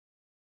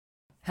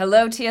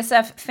Hello,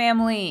 TSF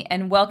family,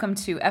 and welcome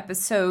to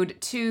episode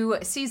 2,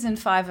 season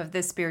 5 of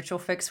This Spiritual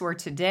Fix, where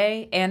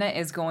today Anna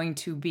is going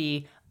to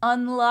be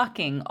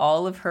unlocking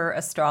all of her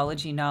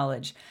astrology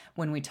knowledge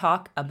when we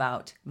talk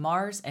about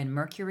Mars and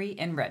Mercury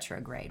in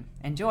retrograde.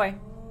 Enjoy.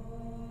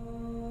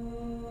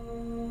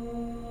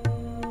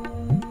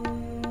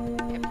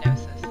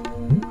 Hypnosis,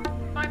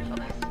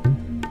 mindfulness,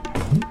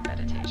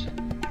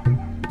 meditation,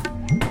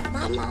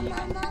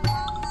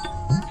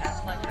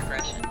 past life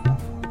regression,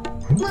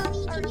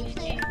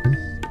 RPG,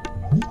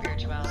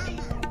 spirituality.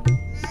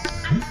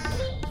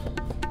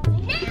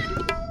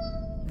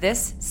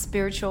 This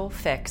Spiritual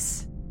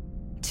Fix.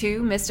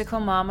 2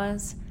 mystical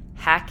mamas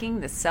hacking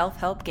the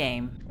self-help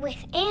game. With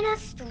Anna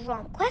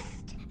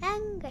Stromquist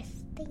and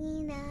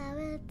Christina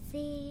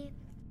Ritzy.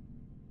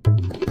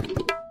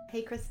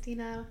 Hey,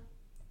 Christina.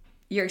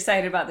 You're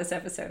excited about this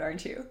episode,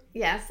 aren't you?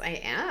 Yes,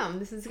 I am.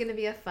 This is going to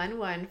be a fun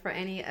one for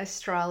any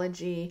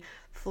astrology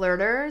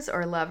flirters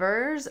or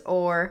lovers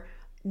or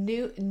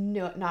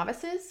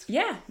novices.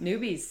 Yeah,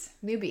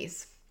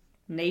 newbies.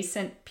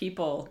 Nascent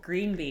people,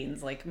 green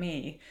beans like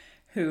me,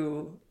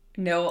 who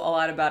know a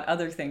lot about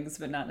other things,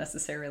 but not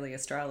necessarily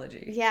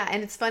astrology. Yeah,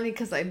 and it's funny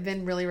because I've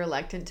been really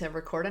reluctant to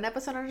record an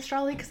episode on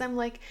astrology because I'm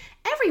like,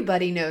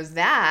 everybody knows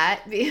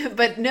that.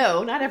 But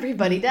no, not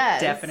everybody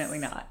does. Definitely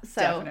not.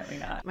 Definitely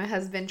not. My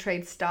husband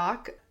trades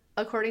stock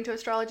according to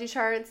astrology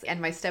charts, and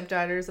my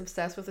stepdaughter is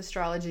obsessed with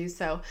astrology.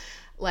 So,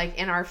 like,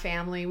 in our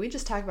family, we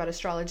just talk about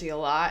astrology a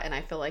lot, and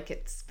I feel like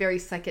it's very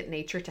second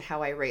nature to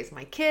how I raise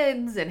my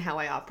kids and how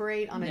I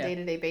operate on a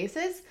day-to-day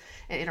basis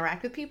and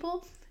interact with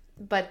people.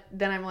 But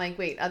then I'm like,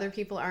 wait, other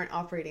people aren't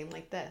operating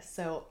like this.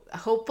 So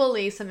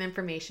hopefully some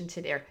information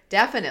today, or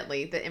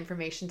definitely the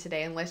information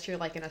today, unless you're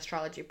like an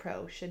astrology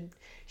pro, should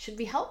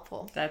be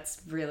helpful.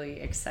 That's really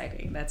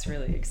exciting.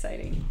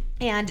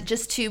 And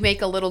just to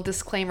make a little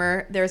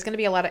disclaimer, there's going to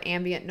be a lot of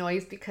ambient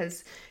noise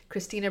because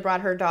Christina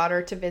brought her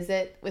daughter to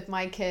visit with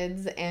my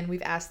kids, and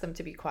we've asked them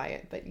to be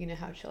quiet, but you know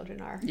how children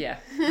are. Yeah.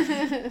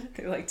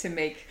 They like to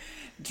make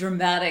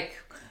dramatic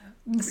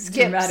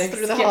skips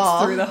through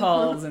the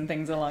halls and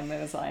things along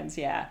those lines.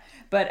 Yeah.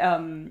 But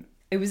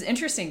it was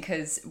interesting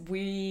because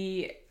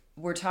we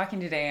were talking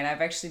today, and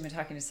I've actually been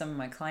talking to some of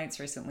my clients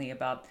recently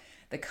about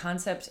the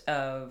concept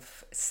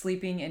of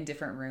sleeping in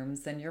different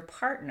rooms than your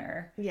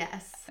partner.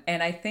 Yes.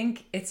 And I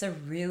think it's a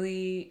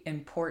really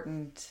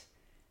important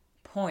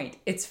point.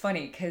 It's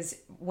funny because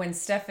when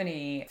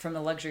Stephanie from the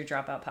Luxury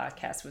Dropout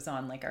podcast was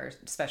on like our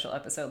special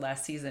episode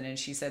last season, and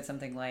she said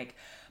something like,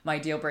 my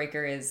deal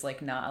breaker is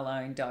like not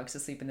allowing dogs to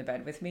sleep in the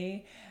bed with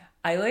me,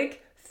 I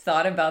like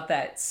thought about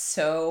that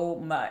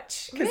so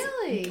much.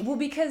 Really? Well,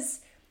 because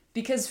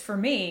for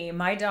me,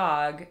 my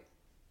dog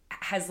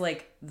has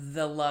like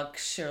the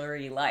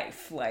luxury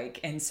life, like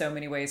in so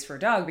many ways for a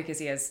dog, because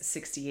he has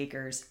 60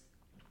 acres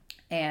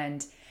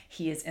and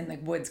he is in the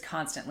woods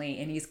constantly,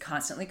 and he's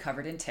constantly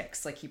covered in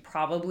ticks. Like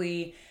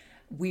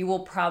we will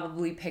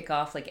probably pick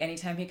off, like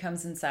anytime he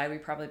comes inside, we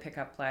probably pick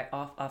up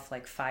off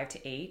like 5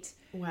 to 8.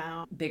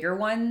 Wow. Bigger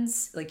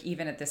ones, like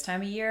even at this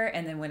time of year.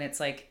 And then when it's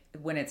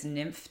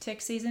nymph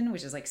tick season,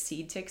 which is like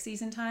seed tick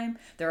season time,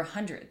 there are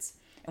hundreds,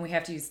 and we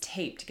have to use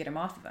tape to get them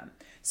off of them.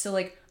 So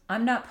like,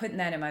 I'm not putting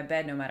that in my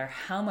bed no matter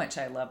how much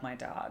I love my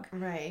dog.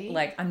 Right.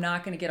 Like, I'm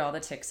not going to get all the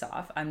ticks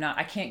off.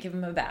 I can't give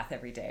him a bath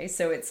every day.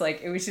 So it's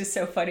like, it was just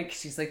so funny because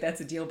she's like,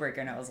 that's a deal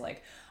breaker. And I was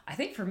like, I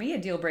think for me, a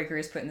deal breaker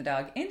is putting the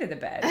dog into the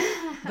bed.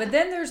 But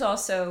then there's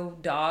also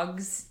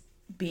dogs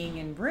being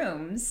in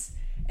rooms,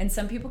 and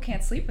some people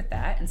can't sleep with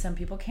that, and some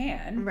people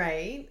can.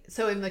 Right.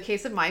 So in the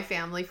case of my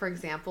family, for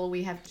example,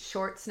 we have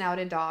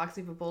short-snouted dogs.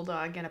 We have a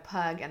bulldog and a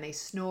pug, and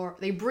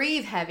they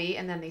breathe heavy,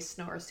 and then they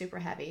snore super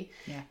heavy.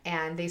 Yeah.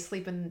 And they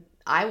sleep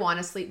I want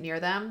to sleep near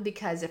them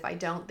because if I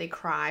don't, they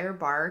cry or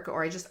bark,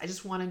 or I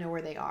just want to know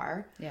where they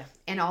are. Yeah.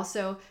 And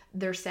also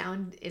their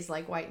sound is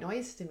like white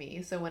noise to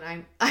me. So when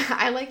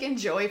I like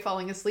enjoy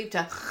falling asleep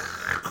to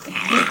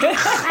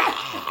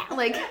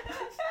like,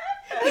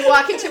 you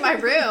walk into my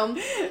room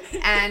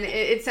and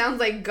it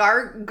sounds like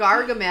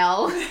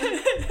Gargamel.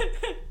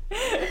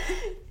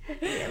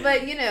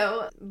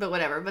 But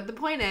whatever. But the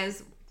point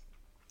is,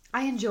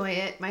 I enjoy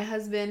it. My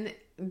husband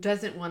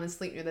doesn't want to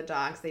sleep near the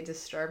dogs. They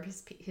disturb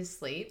his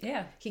sleep.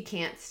 Yeah. He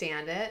can't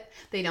stand it.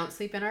 They don't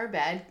sleep in our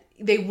bed.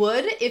 They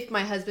would if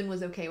my husband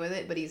was okay with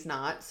it, but he's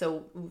not.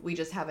 So we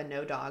just have a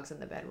no dogs in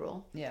the bed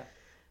rule. Yeah.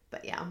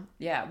 But yeah.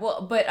 Yeah,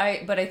 well, but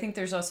I think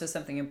there's also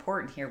something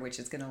important here, which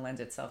is going to lend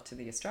itself to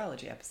the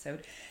astrology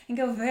episode and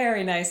go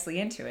very nicely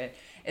into it,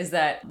 is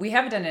that we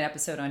haven't done an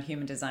episode on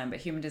human design, but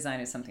human design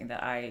is something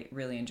that I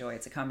really enjoy.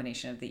 It's a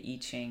combination of the I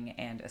Ching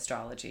and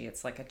astrology.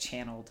 It's like a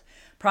channeled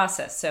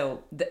process.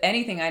 So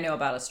anything I know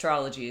about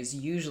astrology is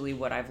usually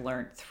what I've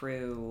learned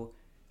through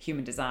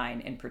human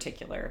design in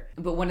particular.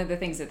 But one of the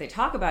things that they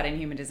talk about in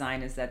human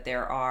design is that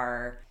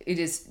it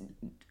is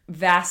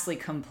vastly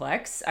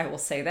complex, I will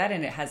say that,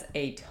 and it has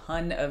a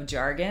ton of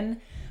jargon.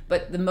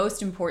 But the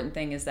most important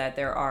thing is that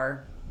there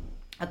are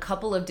a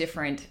couple of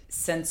different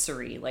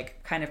sensory,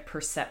 like kind of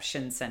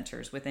perception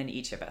centers within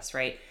each of us,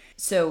 right?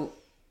 So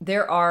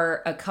there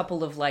are a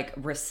couple of like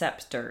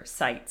receptor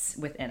sites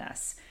within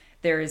us.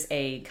 There's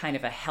a kind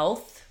of a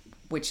health,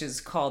 which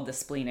is called the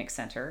splenic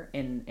center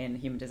in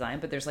human design,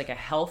 but there's like a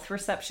health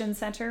reception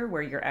center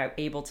where you're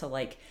able to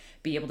like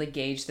be able to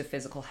gauge the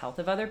physical health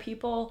of other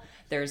people.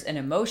 There's an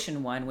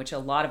emotion one, which a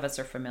lot of us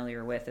are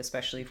familiar with,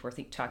 especially if we're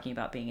talking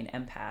about being an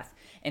empath,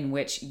 in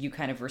which you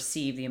kind of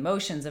receive the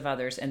emotions of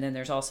others. And then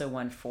there's also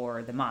one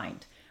for the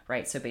mind,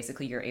 right? So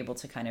basically you're able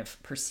to kind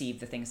of perceive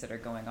the things that are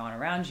going on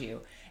around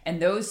you.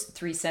 And those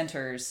three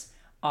centers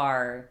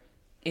are,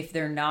 if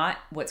they're not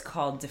what's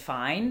called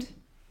defined,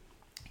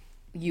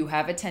 you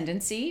have a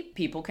tendency,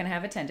 people can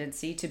have a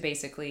tendency to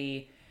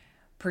basically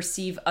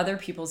perceive other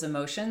people's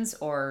emotions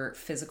or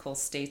physical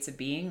states of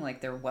being,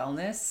 like their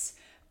wellness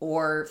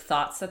or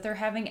thoughts that they're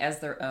having, as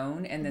their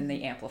own, and then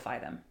they amplify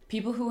them.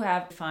 People who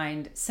have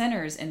defined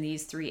centers in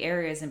these three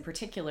areas in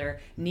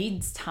particular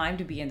needs time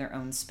to be in their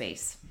own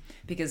space,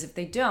 because if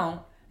they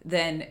don't,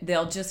 then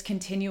they'll just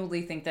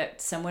continually think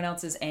that someone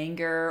else's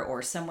anger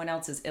or someone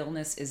else's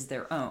illness is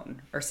their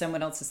own, or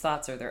someone else's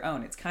thoughts are their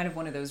own. It's kind of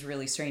one of those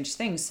really strange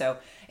things. So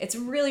it's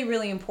really,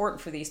 really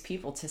important for these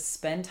people to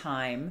spend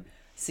time,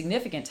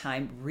 significant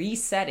time,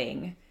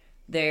 resetting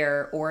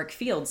their auric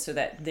field so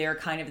that they're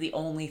kind of the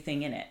only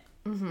thing in it.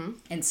 Mm-hmm.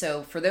 And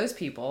so for those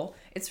people,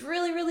 it's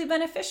really, really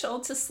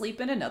beneficial to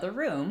sleep in another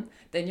room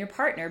than your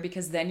partner,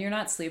 because then you're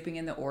not sleeping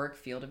in the auric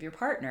field of your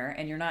partner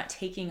and you're not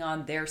taking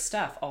on their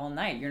stuff all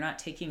night. You're not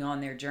taking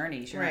on their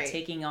journeys. You're not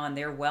taking on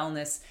their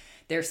wellness,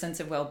 their sense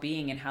of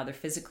well-being, and how they're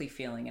physically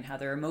feeling and how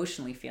they're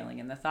emotionally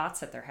feeling and the thoughts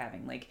that they're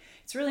having. Like,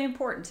 it's really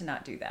important to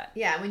not do that.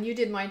 Yeah, when you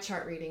did my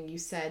chart reading, you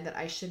said that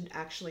I should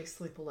actually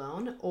sleep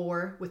alone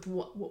or with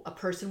a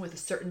person with a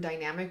certain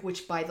dynamic,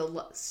 which by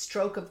the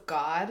stroke of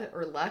God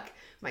or luck,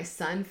 my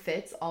son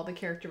fits all the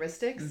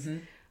characteristics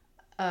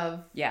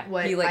of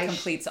what he like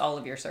completes all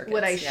of your circuits.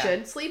 What I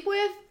should sleep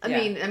with. I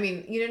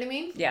mean, you know what I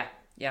mean? Yeah.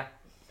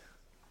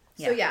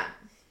 So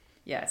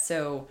Yeah.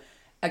 So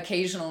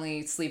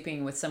occasionally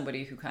sleeping with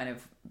somebody who kind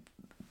of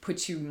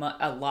puts you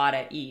a lot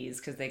at ease,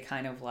 because they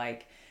kind of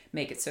like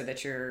make it so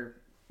that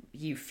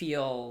you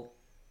feel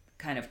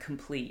kind of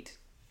complete,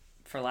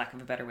 for lack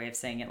of a better way of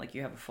saying it, like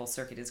you have a full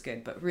circuit, is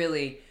good. But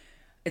really,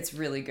 it's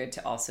really good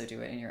to also do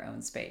it in your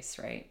own space,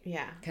 right?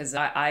 Yeah. Because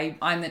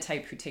I'm the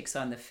type who takes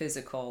on the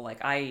physical.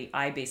 Like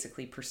I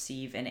basically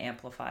perceive and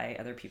amplify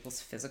other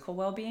people's physical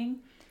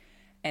well-being.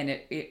 And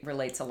it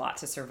relates a lot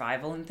to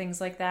survival and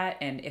things like that.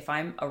 And if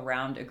I'm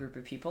around a group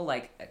of people,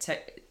 like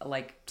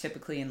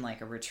typically in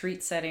like a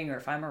retreat setting, or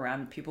if I'm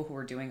around people who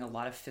are doing a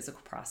lot of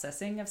physical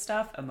processing of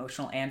stuff,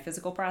 emotional and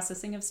physical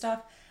processing of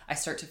stuff, I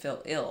start to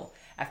feel ill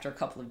after a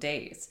couple of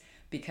days,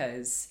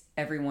 because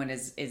everyone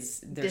is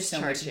there's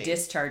so much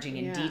discharging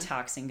and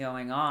detoxing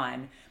going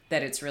on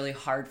that it's really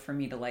hard for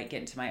me to like get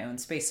into my own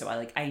space. So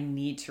I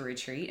need to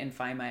retreat and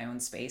find my own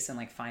space and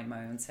like find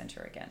my own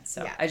center again.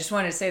 So I just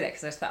wanted to say that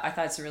because I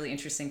thought it's a really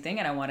interesting thing,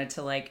 and I wanted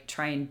to like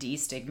try and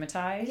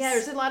destigmatize. Yeah,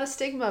 there's a lot of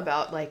stigma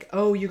about like,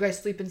 oh, you guys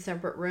sleep in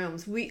separate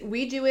rooms.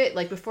 We do it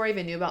like before I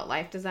even knew about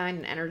life design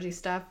and energy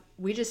stuff.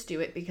 We just do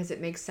it because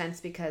it makes sense,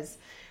 because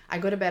I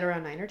go to bed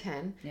around 9 or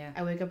 10. Yeah.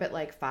 I wake up at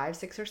like 5,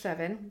 6, or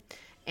 7,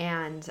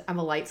 and I'm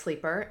a light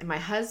sleeper. And my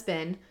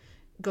husband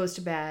goes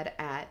to bed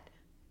at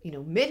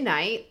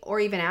midnight or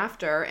even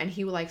after, and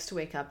he likes to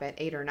wake up at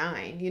 8 or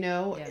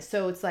 9,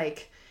 so it's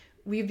like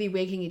we'd be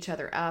waking each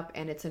other up,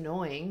 and it's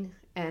annoying.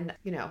 And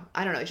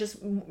I don't know, it's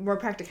just more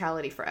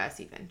practicality for us,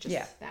 even just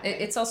that way.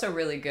 It's also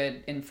really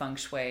good in feng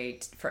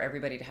shui for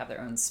everybody to have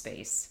their own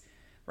space,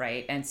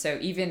 right? And so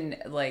even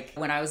like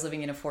when I was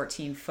living in a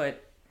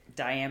 14-foot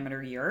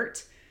diameter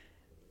yurt,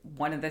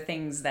 one of the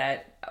things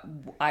that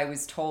I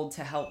was told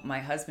to help my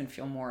husband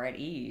feel more at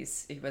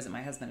ease, he wasn't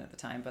my husband at the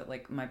time, but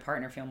like my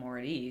partner feel more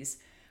at ease,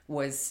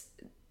 was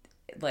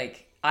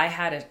like I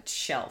had a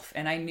shelf,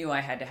 and I knew I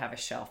had to have a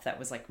shelf that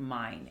was like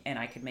mine, and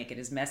I could make it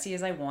as messy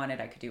as I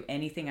wanted. I could do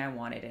anything I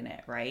wanted in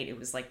it, right? It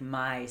was like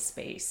my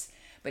space,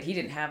 but he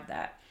didn't have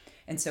that.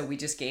 And so we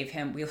just gave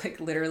him, we like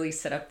literally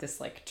set up this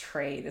like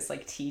tray, this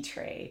like tea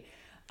tray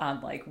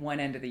on like one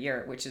end of the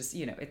yurt, which is,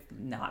 it's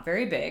not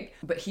very big,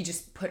 but he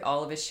just put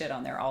all of his shit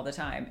on there all the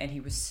time. And he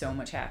was so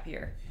much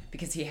happier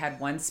because he had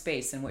one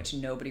space in which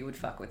nobody would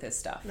fuck with his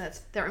stuff.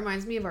 That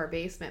reminds me of our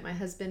basement. My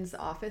husband's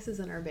office is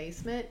in our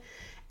basement,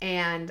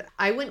 and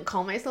I wouldn't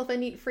call myself a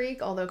neat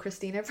freak, although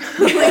Christina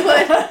probably would.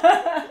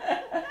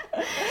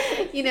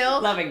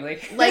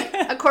 Lovingly. Like,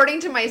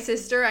 according to my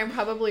sister, I'm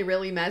probably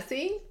really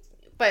messy.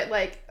 But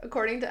like,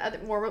 according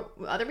to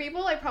other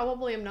people, I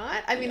probably am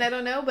not. I mean, I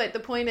don't know. But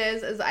the point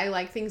is I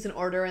like things in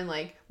order. And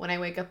like, when I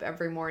wake up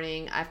every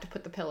morning, I have to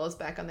put the pillows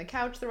back on the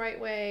couch the right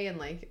way. And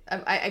like,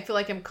 I feel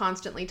like I'm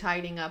constantly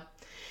tidying up.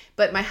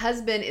 But my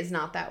husband is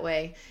not that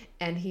way.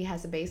 And he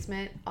has a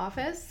basement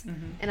office.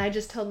 Mm-hmm. And I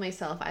just told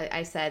myself,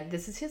 I said,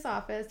 this is his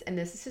office and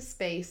this is his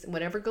space. And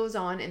whatever goes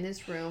on in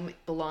this room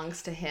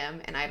belongs to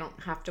him. And I don't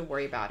have to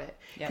worry about it.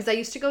 Because I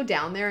used to go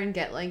down there and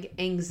get like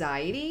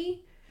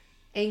anxiety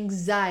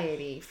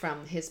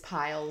from his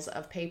piles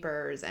of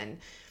papers and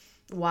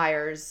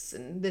wires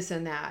and this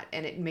and that.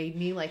 And it made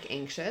me like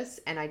anxious.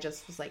 And I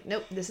just was like,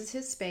 nope, this is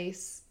his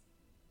space.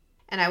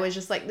 And I was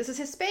just like, this is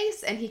his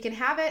space and he can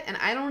have it. And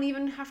I don't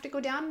even have to go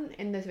down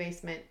in the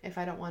basement if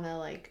I don't want to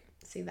like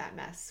see that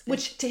mess,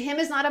 which to him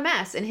is not a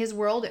mess. In his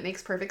world, it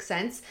makes perfect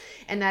sense.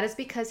 And that is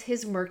because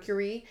his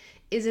Mercury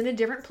is in a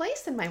different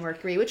place than my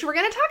Mercury, which we're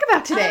going to talk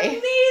about today.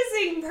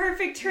 Amazing.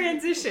 Perfect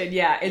transition.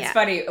 Yeah. It's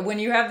funny when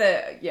you have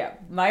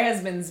my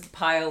husband's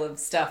pile of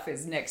stuff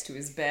is next to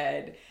his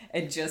bed.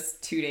 And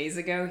just 2 days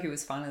ago, he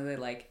was finally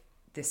like,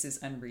 this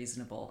is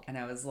unreasonable. And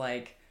I was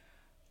like,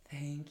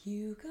 thank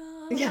you,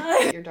 God.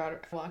 Yeah. Your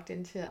daughter walked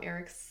into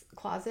Eric's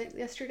closet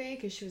yesterday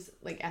because she was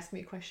like asking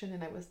me a question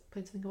and I was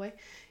putting something away.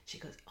 She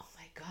goes, oh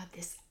my God,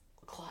 this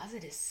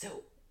closet is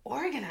so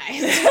organized.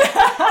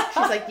 She's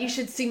like, you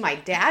should see my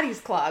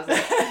daddy's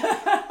closet.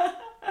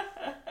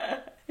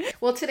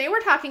 Well, today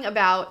we're talking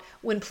about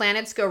when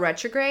planets go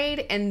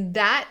retrograde, and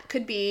that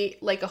could be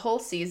like a whole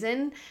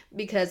season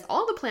because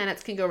all the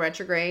planets can go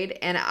retrograde,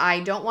 and I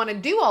don't want to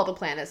do all the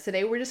planets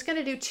today. We're just going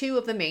to do 2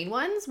 of the main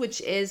ones,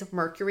 which is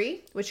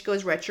Mercury, which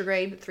goes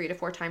retrograde 3 to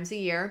 4 times a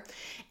year,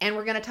 and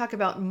we're going to talk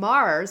about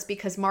Mars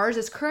because Mars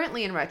is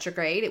currently in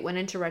retrograde. It went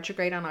into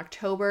retrograde on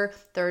October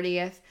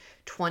 30th,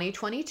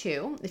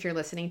 2022, if you're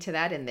listening to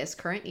that in this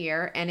current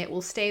year, and it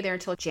will stay there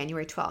until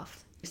January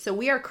 12th. So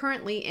we are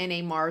currently in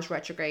a Mars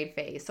retrograde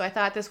phase. So I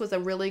thought this was a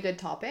really good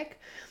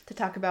topic to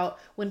talk about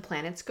when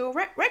planets go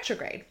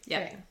retrograde. Yeah.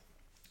 Okay.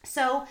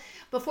 So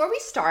before we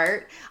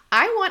start,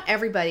 I want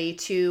everybody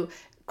to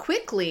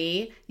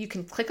quickly, you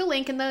can click a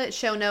link in the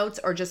show notes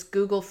or just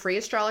Google free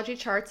astrology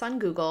charts on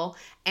Google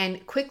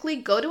and quickly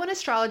go to an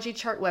astrology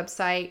chart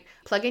website,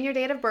 plug in your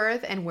date of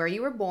birth and where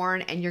you were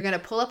born, and you're going to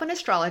pull up an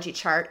astrology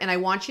chart. And I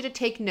want you to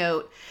take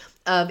note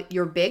of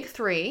your big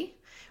 3,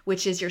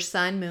 which is your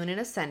sun, moon,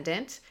 and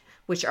ascendant,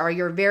 which are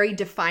your very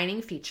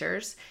defining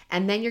features.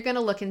 And then you're going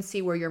to look and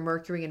see where your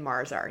Mercury and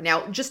Mars are.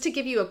 Now, just to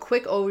give you a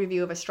quick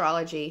overview of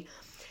astrology,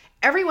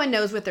 everyone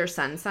knows what their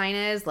sun sign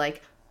is.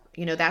 Like,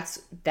 you know,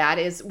 that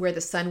is where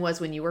the sun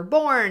was when you were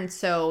born.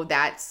 So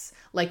that's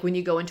like when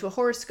you go into a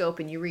horoscope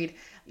and you read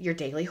your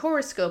daily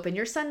horoscope and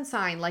your sun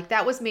sign, like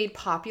that was made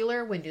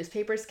popular when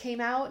newspapers came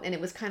out and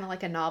it was kind of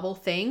like a novel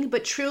thing.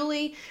 But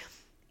truly,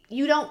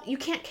 you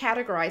can't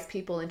categorize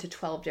people into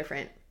 12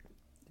 different.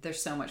 There's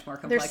so much more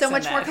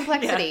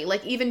complexity. Yeah.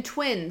 Like even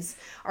twins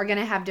are going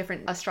to have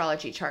different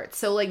astrology charts.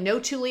 So like no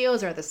 2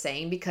 Leos are the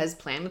same because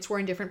planets were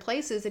in different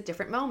places at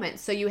different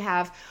moments. So you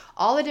have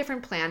all the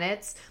different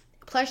planets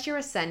plus your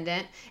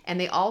ascendant, and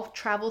they all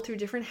travel through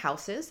different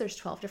houses. There's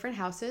 12 different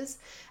houses.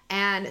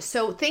 And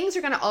so things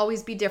are going to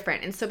always be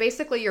different. And so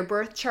basically your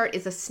birth chart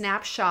is a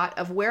snapshot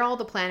of where all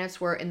the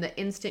planets were in the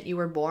instant you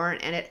were born,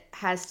 and it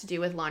has to do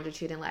with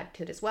longitude and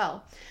latitude as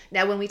well.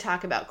 Now, when we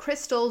talk about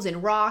crystals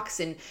and rocks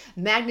and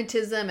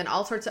magnetism and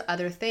all sorts of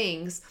other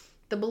things,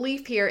 the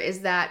belief here is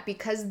that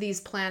because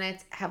these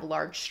planets have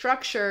large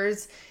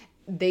structures,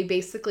 they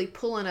basically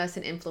pull on us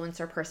and influence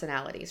our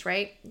personalities,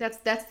 right?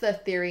 That's the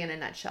theory in a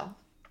nutshell.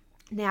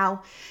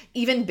 Now,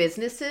 even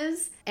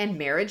businesses and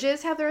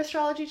marriages have their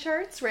astrology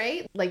charts,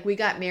 right? Like we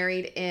got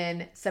married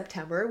in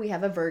September. We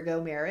have a Virgo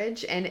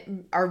marriage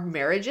and our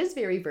marriage is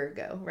very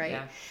Virgo, right?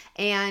 Yeah.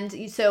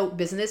 And so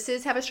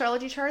businesses have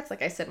astrology charts.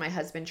 Like I said, my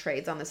husband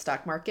trades on the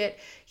stock market.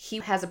 He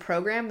has a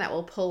program that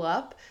will pull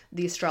up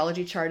the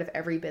astrology chart of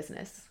every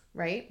business,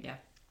 right? Yeah.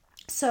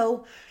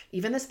 So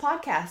even this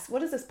podcast,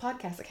 what is this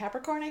podcast? A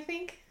Capricorn, I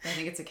think? I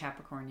think it's a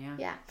Capricorn, yeah.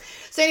 Yeah.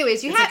 So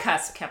anyways, it's a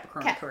cusp,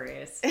 Capricorn,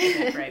 Aquarius.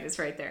 Right, it's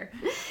right there.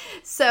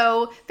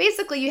 So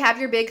basically you have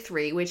your big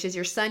 3, which is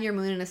your sun, your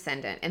moon, and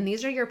ascendant. And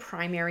these are your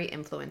primary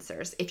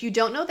influencers. If you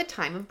don't know the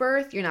time of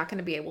birth, you're not going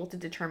to be able to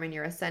determine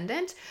your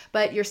ascendant,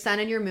 but your sun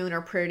and your moon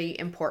are pretty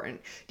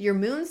important. Your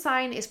moon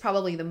sign is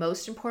probably the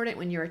most important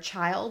when you're a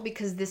child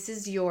because this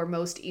is your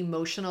most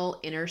emotional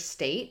inner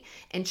state.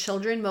 And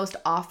children most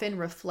often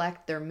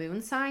reflect their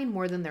moon sign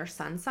more than their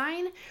sun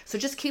sign. So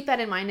just keep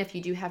that in mind if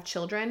you do have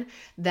children,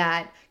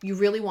 that you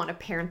really want to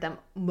parent them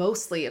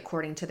mostly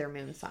according to their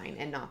moon sign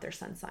and not their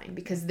sun sign,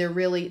 because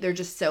they're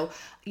just so,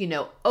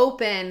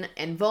 open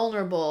and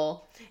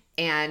vulnerable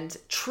and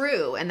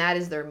true, and that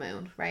is their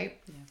moon, right?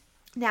 Yeah.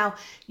 Now,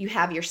 you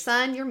have your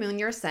sun, your moon,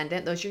 your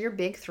ascendant. Those are your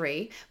big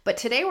 3. But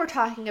today we're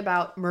talking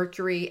about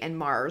Mercury and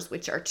Mars,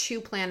 which are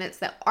 2 planets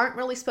that aren't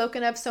really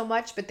spoken of so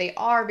much, but they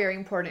are very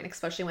important,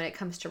 especially when it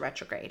comes to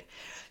retrograde.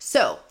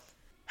 So,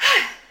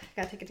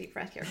 gotta take a deep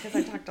breath here because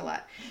I talked a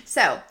lot.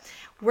 So,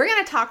 we're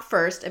going to talk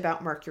first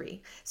about Mercury.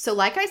 So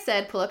like I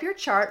said, pull up your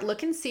chart,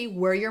 look and see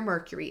where your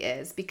Mercury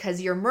is, because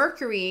your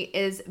Mercury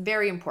is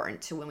very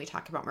important to when we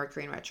talk about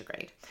Mercury in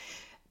retrograde.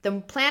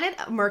 The planet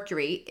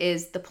Mercury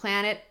is the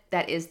planet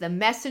that is the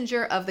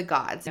messenger of the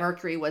gods.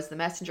 Mercury was the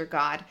messenger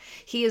god.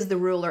 He is the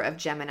ruler of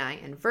Gemini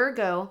and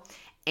Virgo,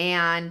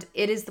 and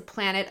it is the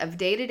planet of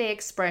day-to-day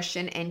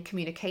expression and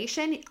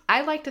communication.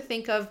 I like to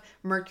think of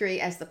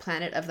Mercury as the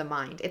planet of the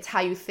mind. It's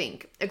how you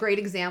think. A great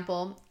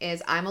example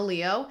is I'm a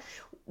Leo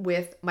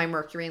with my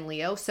Mercury in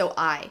Leo. So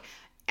I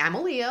I'm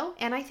a Leo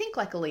and I think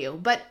like a Leo,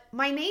 but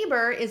my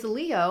neighbor is a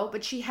Leo,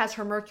 but she has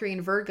her Mercury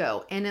in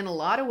Virgo. And in a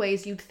lot of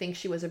ways, you'd think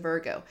she was a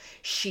Virgo.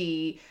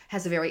 She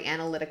has a very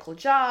analytical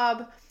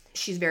job.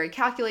 She's very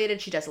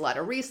calculated. She does a lot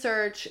of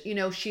research. You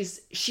know,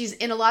 she's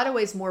in a lot of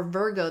ways more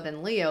Virgo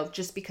than Leo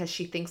just because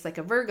she thinks like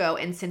a Virgo.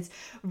 And since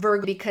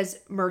because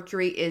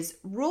Mercury is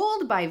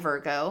ruled by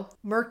Virgo,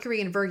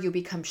 Mercury in Virgo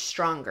becomes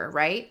stronger,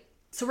 right?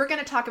 So we're going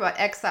to talk about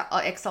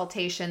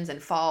exaltations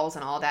and falls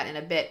and all that in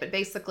a bit. But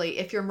basically,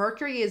 if your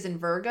Mercury is in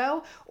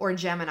Virgo or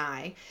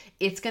Gemini,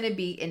 it's going to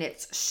be in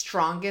its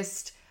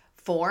strongest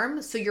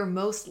form. So you're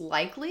most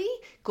likely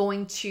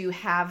going to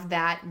have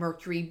that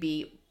Mercury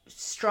be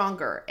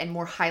stronger and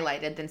more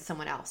highlighted than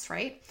someone else,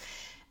 right?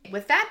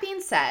 With that being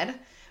said,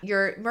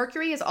 your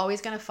Mercury is always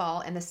going to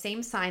fall in the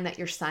same sign that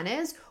your sun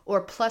is,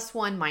 or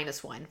 +1,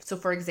 -1. So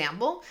for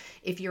example,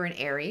 if you're in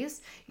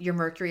Aries, your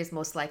Mercury is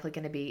most likely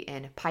going to be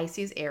in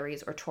Pisces,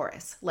 Aries, or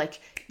Taurus. Like,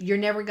 you're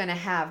never going to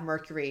have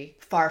Mercury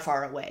far,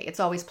 far away.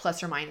 It's always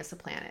plus or minus a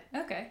planet.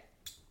 Okay.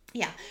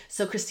 Yeah.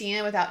 So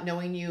Christina, without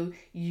knowing you,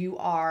 you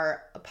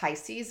are a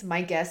Pisces.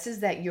 My guess is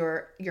that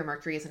your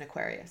Mercury is in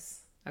Aquarius.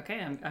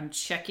 Okay, I'm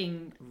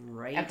checking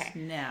right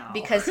now.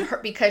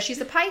 Because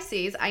she's a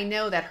Pisces, I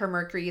know that her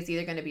Mercury is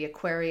either going to be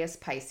Aquarius,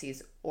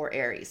 Pisces, or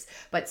Aries.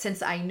 But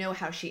since I know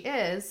how she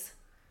is,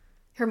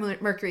 her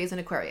Mercury is in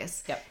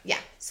Aquarius. Yep. Yeah.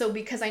 So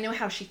because I know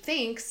how she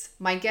thinks,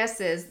 my guess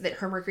is that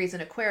her Mercury is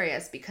in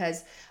Aquarius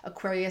because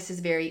Aquarius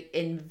is very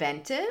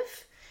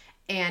inventive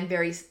and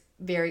very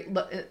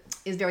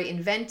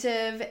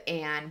inventive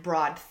and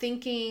broad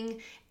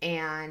thinking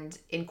and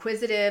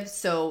inquisitive.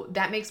 So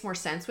that makes more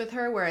sense with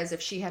her. Whereas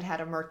if she had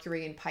a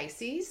Mercury in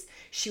Pisces,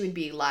 she would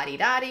be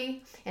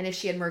la-di-da-di. And if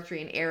she had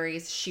Mercury in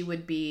Aries, she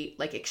would be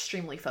like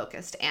extremely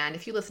focused. And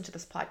if you listen to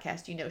this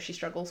podcast, you know she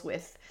struggles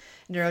with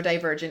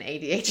neurodivergent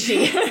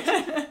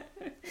ADHD.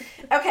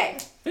 Okay.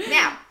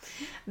 Now,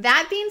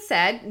 that being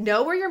said,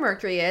 know where your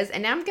Mercury is.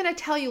 And now I'm going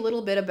to tell you a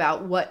little bit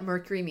about what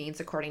Mercury means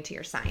according to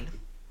your sign.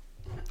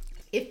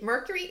 If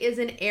Mercury is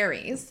in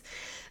Aries,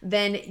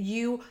 then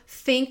you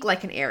think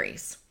like an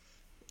Aries.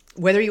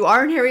 Whether you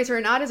are an Aries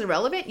or not is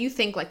irrelevant. You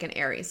think like an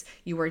Aries.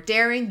 You are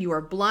daring, you are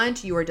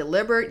blunt, you are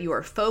deliberate, you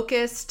are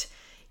focused.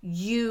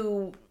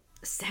 You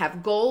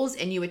have goals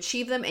and you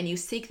achieve them and you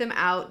seek them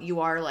out.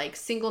 You are like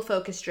single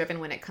focus driven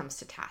when it comes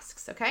to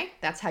tasks, okay?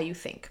 That's how you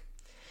think.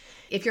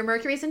 If your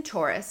Mercury is in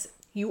Taurus,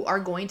 you are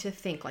going to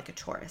think like a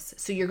Taurus.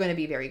 So you're going to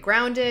be very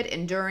grounded,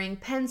 enduring,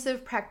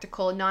 pensive,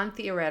 practical,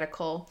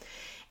 non-theoretical,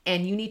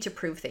 and you need to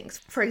prove things.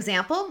 For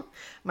example,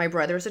 my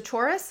brother is a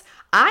Taurus.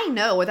 I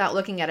know without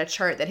looking at a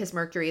chart that his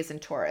Mercury is in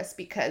Taurus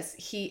because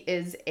he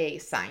is a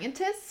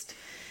scientist.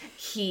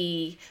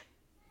 He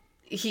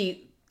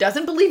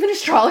doesn't believe in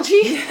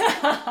astrology.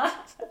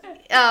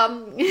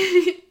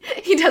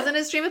 He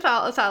doesn't stream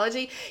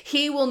astrology.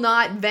 He will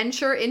not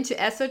venture into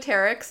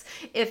esoterics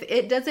if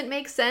it doesn't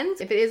make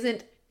sense, if it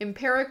isn't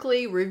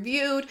empirically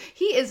reviewed.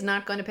 He is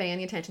not going to pay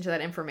any attention to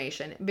that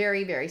information.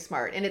 Very, very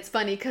smart. And it's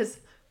funny because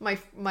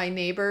my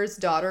neighbor's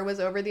daughter was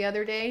over the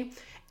other day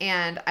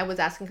and I was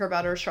asking her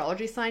about her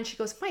astrology sign. She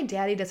goes, my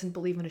daddy doesn't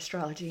believe in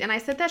astrology. And I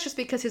said, that's just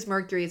because his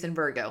Mercury is in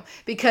Virgo.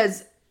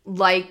 Because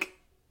like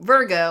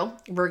Virgo,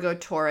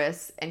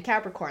 Taurus, and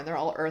Capricorn, they're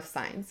all earth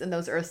signs. And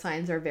those earth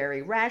signs are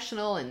very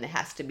rational and it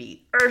has to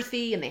be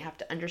earthy and they have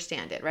to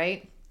understand it,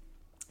 right?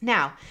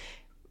 Now,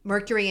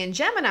 Mercury in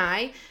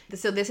Gemini,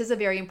 so this is a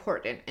very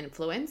important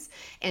influence.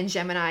 And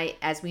Gemini,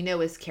 as we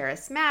know, is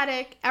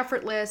charismatic,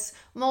 effortless,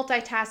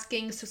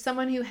 multitasking. So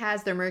someone who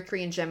has their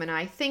Mercury in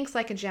Gemini thinks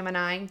like a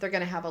Gemini. They're going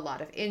to have a lot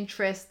of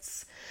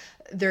interests.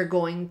 They're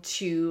going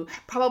to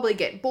probably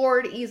get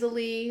bored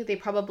easily. They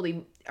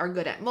probably are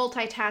good at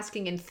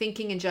multitasking and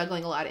thinking and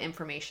juggling a lot of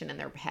information in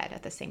their head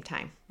at the same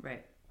time.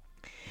 Right.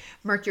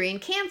 Mercury in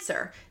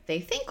Cancer, they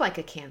think like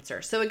a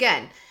Cancer. So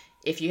again,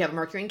 if you have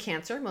Mercury in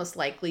Cancer, most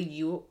likely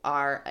you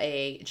are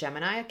a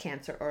Gemini, a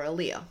Cancer, or a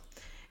Leo.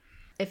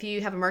 If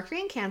you have a Mercury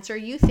in Cancer,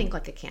 you think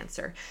like a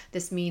Cancer.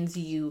 This means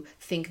you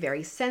think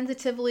very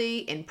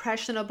sensitively,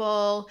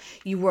 impressionable.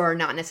 You are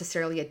not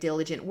necessarily a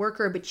diligent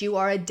worker, but you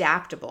are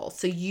adaptable.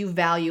 So you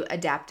value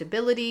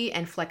adaptability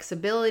and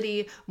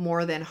flexibility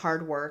more than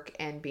hard work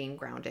and being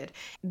grounded.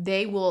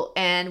 They will,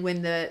 and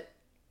when the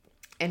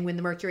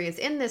Mercury is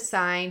in this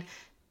sign,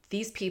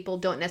 these people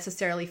don't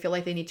necessarily feel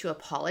like they need to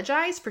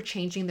apologize for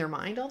changing their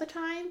mind all the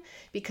time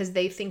because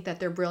they think that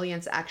their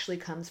brilliance actually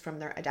comes from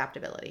their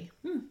adaptability.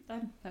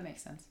 That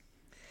makes sense.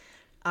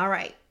 All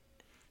right.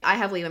 I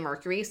have Leo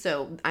Mercury,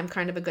 so I'm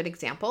kind of a good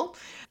example.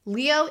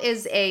 Leo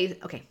is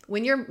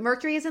when your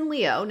Mercury is in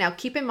Leo, now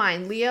keep in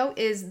mind, Leo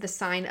is the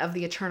sign of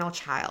the eternal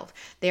child.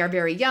 They are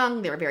very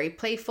young, they're very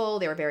playful,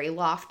 they're very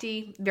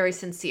lofty, very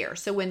sincere.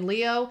 So when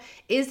Leo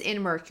is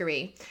in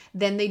Mercury,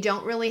 then they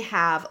don't really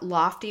have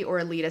lofty or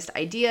elitist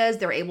ideas.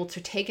 They're able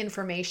to take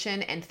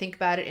information and think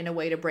about it in a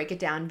way to break it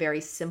down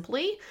very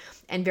simply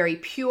and very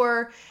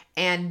pure,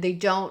 and they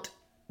don't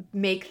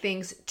make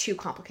things too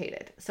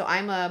complicated. So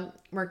I'm a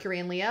Mercury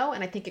in Leo,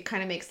 and I think it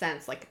kind of makes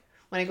sense. Like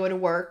when I go to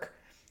work,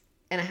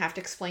 and I have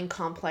to explain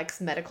complex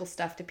medical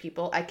stuff to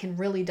people, I can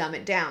really dumb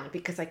it down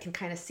because I can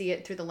kind of see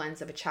it through the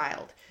lens of a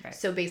child. Right.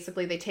 So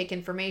basically they take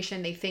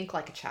information, they think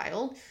like a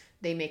child,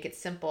 they make it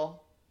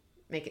simple,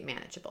 make it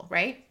manageable,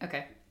 right?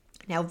 Okay.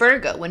 Now,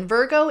 Virgo. When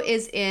Virgo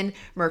is in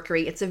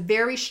Mercury, it's a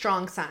very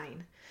strong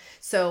sign.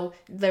 So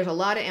there's a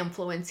lot of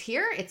influence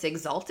here. It's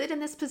exalted in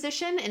this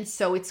position, and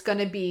so it's going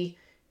to be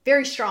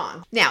very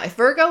strong. Now, if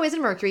Virgo is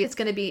in Mercury, it's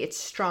going to be its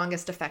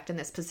strongest effect in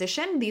this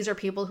position. These are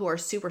people who are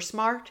super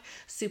smart,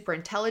 super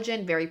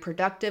intelligent, very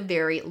productive,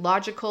 very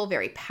logical,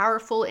 very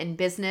powerful in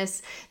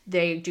business.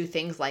 They do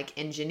things like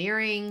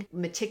engineering,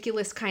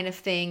 meticulous kind of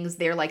things.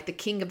 They're like the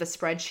king of the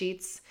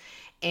spreadsheets.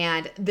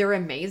 And they're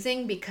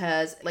amazing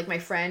because, like my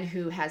friend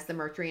who has the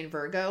Mercury in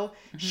Virgo,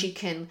 she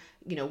can,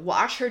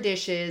 wash her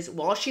dishes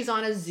while she's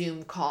on a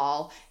Zoom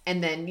call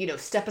and then,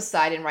 step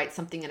aside and write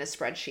something in a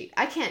spreadsheet.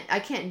 I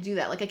can't do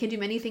that. Like I can do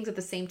many things at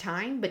the same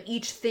time, but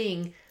each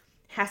thing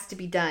has to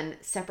be done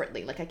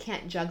separately. Like I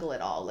can't juggle it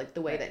all like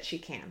the way that she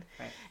can.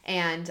 Right.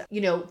 And,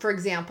 for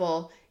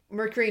example,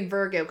 Mercury in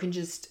Virgo can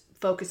just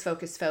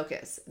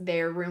focus.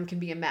 Their room can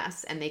be a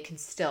mess and they can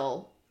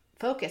still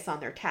focus on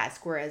their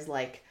task. Whereas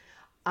like,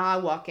 I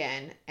walk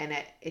in and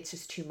it's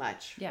just too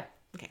much. Yeah.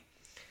 Okay.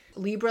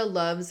 Libra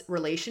loves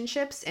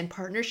relationships and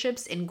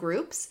partnerships in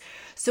groups.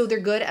 So they're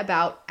good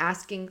about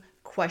asking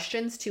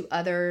questions to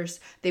others.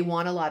 They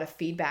want a lot of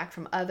feedback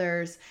from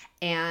others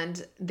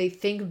and they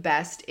think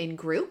best in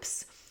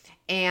groups.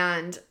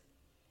 And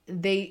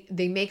they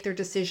make their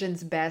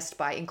decisions best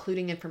by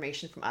including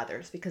information from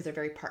others because they're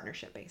very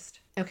partnership based.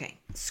 Okay.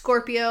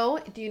 Scorpio.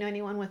 Do you know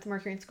anyone with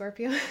Mercury and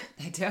Scorpio?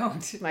 I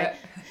don't.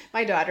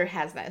 My daughter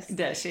has this.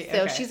 Does she?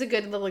 So Okay. she's a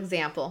good little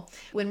example.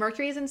 When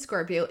Mercury is in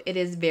Scorpio, it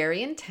is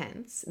very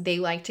intense. They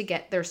like to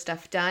get their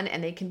stuff done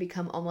and they can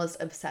become almost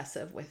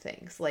obsessive with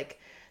things. Like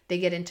they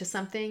get into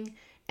something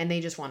and they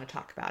just want to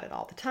talk about it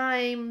all the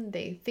time.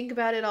 They think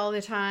about it all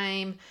the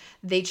time.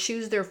 They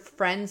choose their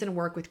friends and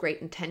work with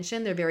great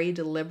intention. They're very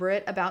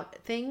deliberate about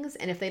things.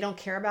 And if they don't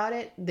care about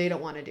it, they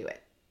don't want to do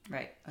it.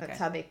 Right. Okay. That's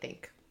how they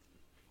think.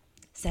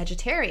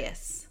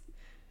 Sagittarius.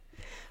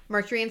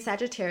 Mercury in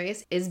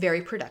Sagittarius is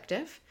very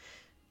productive.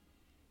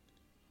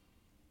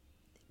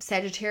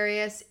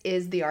 Sagittarius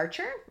is the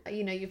archer.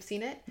 You've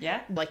seen it.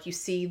 Yeah. Like you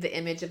see the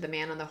image of the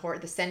man on the horse,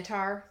 the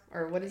centaur,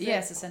 or what is it?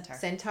 Yes, a centaur.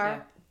 Centaur.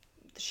 Yeah.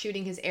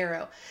 Shooting his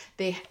arrow.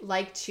 They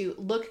like to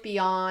look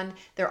beyond.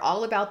 They're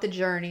all about the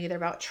journey. They're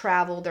about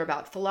travel. They're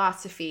about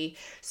philosophy.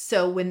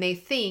 So when they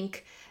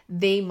think,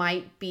 they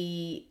might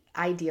be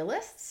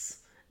idealists.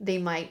 They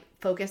might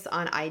focus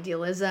on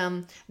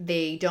idealism.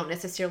 They don't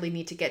necessarily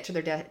need to get to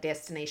their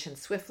destination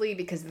swiftly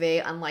because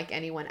they, unlike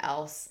anyone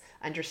else,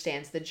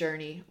 understands the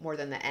journey more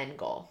than the end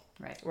goal.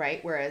 Right?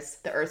 Whereas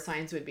the earth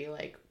signs would be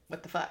like,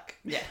 what the fuck?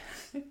 Yeah.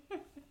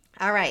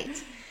 All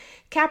right.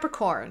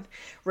 Capricorn,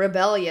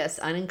 rebellious,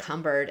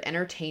 unencumbered,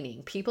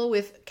 entertaining. People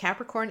with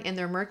Capricorn in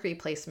their Mercury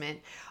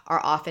placement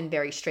are often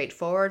very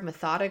straightforward,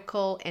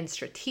 methodical, and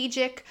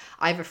strategic.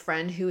 I have a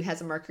friend who has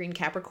a Mercury in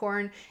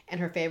Capricorn, and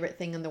her favorite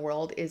thing in the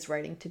world is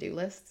writing to-do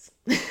lists.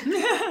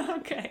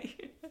 Okay.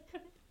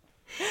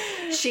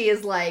 She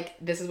is like,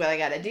 this is what I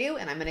got to do,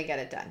 and I'm going to get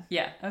it done.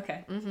 Yeah.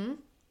 Okay.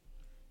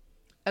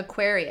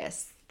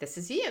 Aquarius, this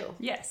is you.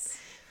 Yes.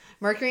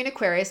 Mercury in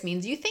Aquarius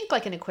means you think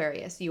like an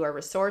Aquarius. You are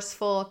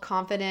resourceful,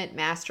 confident,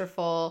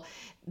 masterful.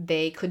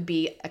 They could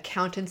be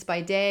accountants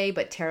by day,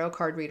 but tarot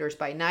card readers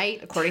by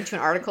night, according to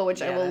an article,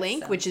 which I will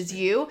link, which is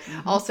you.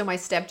 Also, my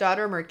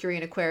stepdaughter, Mercury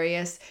in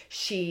Aquarius,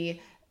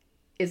 she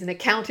is an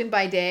accountant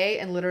by day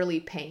and literally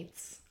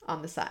paints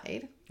on the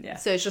side. Yeah.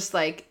 So it's just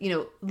like,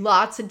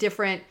 lots of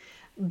different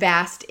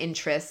vast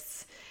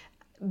interests,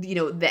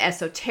 the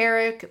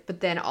esoteric,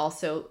 but then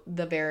also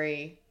the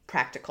very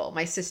practical.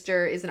 My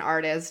sister is an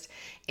artist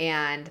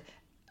and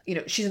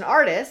she's an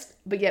artist,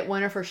 but yet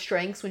one of her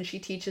strengths when she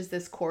teaches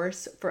this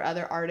course for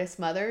other artist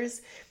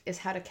mothers is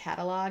how to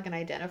catalog and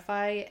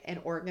identify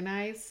and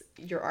organize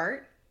your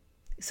art.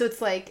 So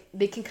it's like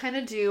they can kind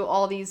of do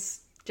all these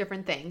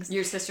different things.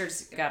 Your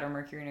sister's got her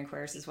Mercury in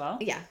Aquarius as well?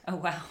 Yeah. Oh,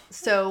 wow.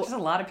 So there's a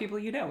lot of people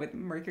with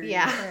Mercury in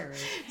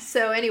Aquarius.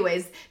 So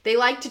anyways, they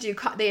like to do,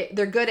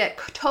 they're good at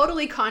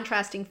totally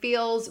contrasting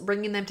fields,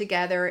 bringing them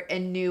together,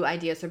 and new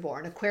ideas are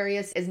born.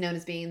 Aquarius is known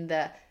as being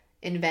the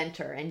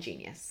inventor and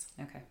genius.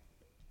 Okay.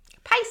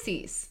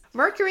 Pisces.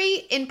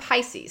 Mercury in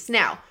Pisces.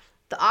 Now,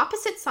 the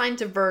opposite sign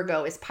to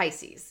Virgo is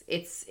Pisces.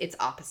 It's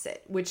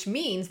opposite, which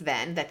means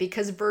then that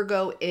because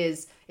Virgo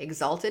is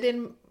exalted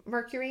in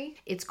Mercury,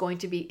 it's going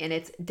to be in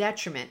its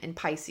detriment in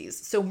Pisces.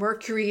 So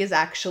Mercury is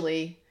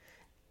actually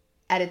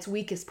at its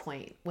weakest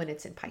point when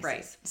it's in Pisces.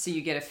 Right. So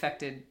you get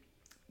affected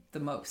the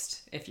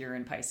most if you're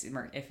in Pisces,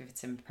 if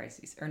it's in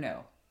Pisces, or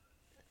no?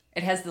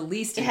 It has the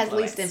least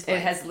influence. It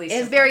has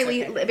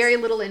very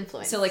little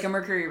influence. So like a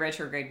Mercury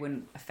retrograde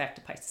wouldn't affect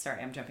a Pisces.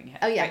 Sorry, I'm jumping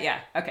ahead. Oh, yeah. But yeah.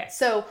 Okay.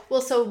 So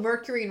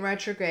Mercury in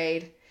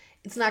retrograde,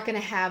 it's not going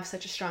to have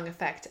such a strong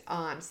effect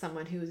on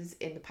someone who's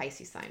in the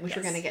Pisces sign, which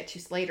we're going to get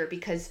to later,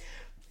 because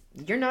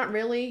you're not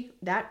really,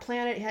 that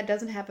planet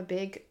doesn't have a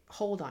big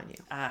hold on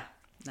you. Ah,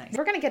 Nice.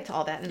 We're going to get to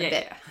all that in a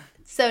bit. Yeah.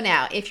 So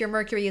now, if your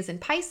Mercury is in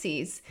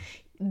Pisces,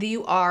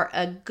 you are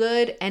a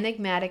good,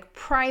 enigmatic,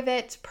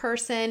 private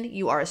person.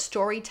 You are a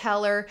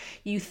storyteller.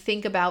 You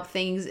think about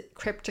things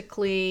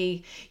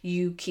cryptically.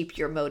 You keep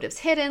your motives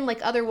hidden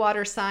like other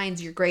water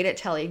signs. You're great at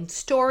telling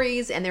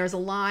stories. And there's a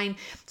line.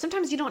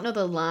 Sometimes you don't know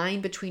the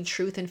line between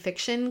truth and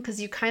fiction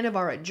because you kind of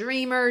are a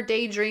dreamer,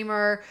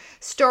 daydreamer,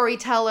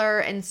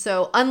 storyteller. And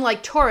so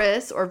unlike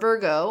Taurus or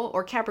Virgo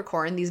or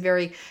Capricorn, these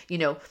very,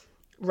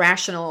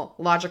 rational,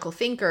 logical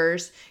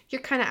thinkers,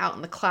 you're kind of out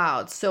in the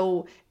clouds.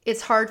 So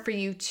it's hard for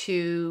you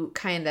to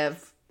kind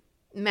of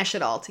mesh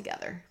it all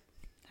together.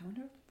 I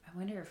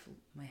wonder if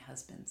my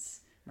husband's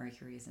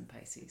Mercury is in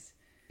Pisces.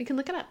 You can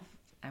look it up.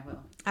 I will.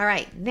 All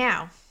right.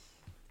 Now,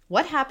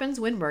 what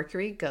happens when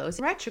Mercury goes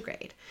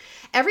retrograde?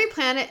 Every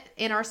planet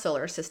in our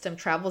solar system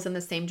travels in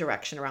the same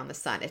direction around the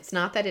sun. It's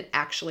not that it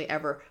actually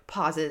ever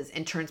pauses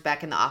and turns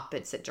back in the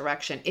opposite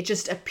direction. It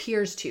just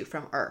appears to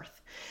from Earth.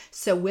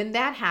 So when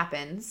that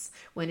happens,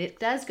 when it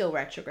does go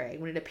retrograde,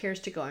 when it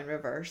appears to go in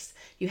reverse,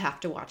 you have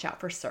to watch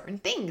out for certain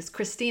things.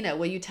 Christina,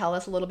 will you tell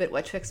us a little bit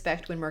what to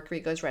expect when Mercury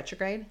goes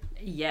retrograde?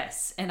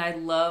 Yes. And I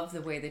love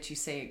the way that you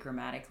say it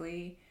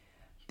grammatically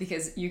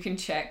because you can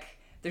check.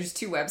 There's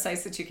 2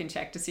 websites that you can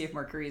check to see if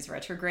Mercury is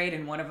retrograde,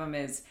 and one of them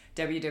is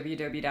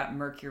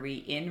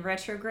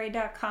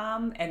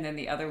www.mercuryinretrograde.com, and then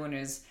the other one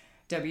is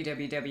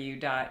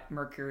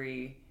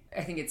www.mercury.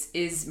 I think it's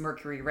is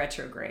Mercury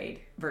retrograde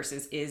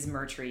versus is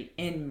Mercury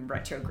in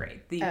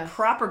retrograde. The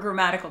proper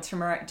grammatical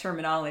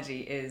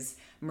terminology is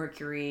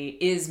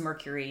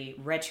Mercury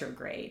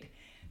retrograde.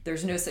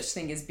 There's no such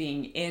thing as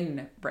being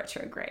in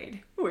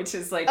retrograde, which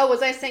is like... Oh,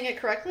 was I saying it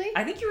correctly?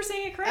 I think you were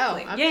saying it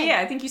correctly. Oh, okay.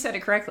 Yeah, I think you said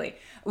it correctly.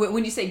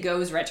 When you say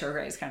goes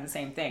retrograde, it's kind of the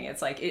same thing.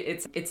 It's like,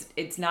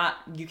 it's not,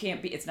 you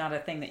can't be, it's not a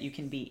thing that you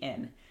can be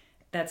in.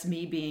 That's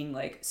me being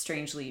like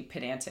strangely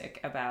pedantic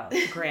about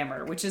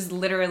grammar, which is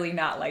literally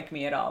not like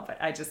me at all, but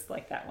I just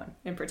like that one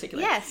in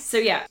particular. Yes.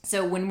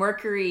 So when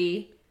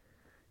Mercury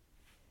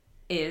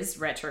is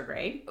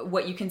retrograde,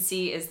 what you can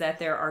see is that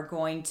there are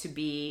going to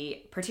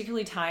be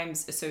particularly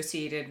times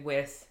associated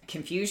with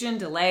confusion,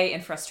 delay,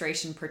 and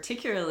frustration,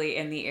 particularly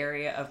in the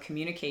area of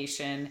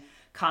communication,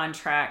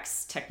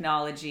 contracts,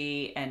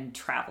 technology, and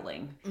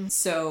traveling.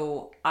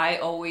 So I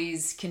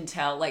always can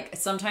tell, like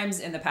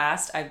sometimes in the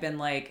past, I've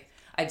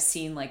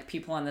seen like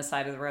people on the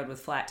side of the road with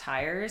flat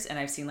tires, and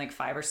I've seen like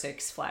 5 or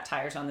 6 flat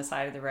tires on the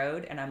side of the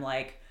road, and I'm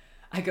like,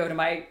 I go to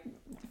my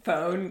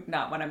phone,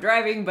 not when I'm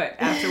driving, but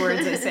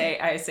afterwards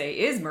I say,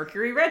 is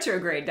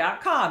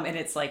mercuryretrograde.com. And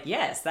it's like,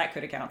 yes, that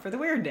could account for the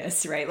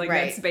weirdness, right? Like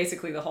That's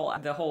basically the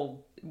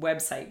whole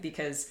website,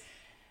 because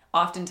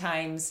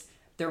oftentimes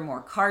there are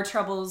more car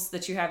troubles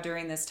that you have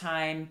during this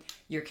time.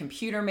 Your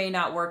computer may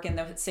not work in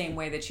the same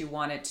way that you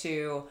want it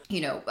to.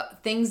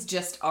 Things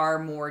just are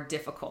more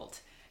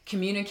difficult.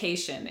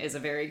 Communication is a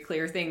very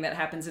clear thing that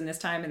happens in this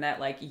time, and that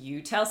like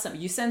you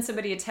send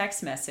somebody a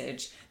text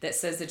message that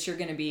says that you're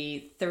going to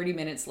be 30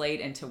 minutes late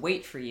and to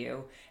wait for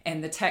you,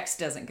 and the text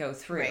doesn't go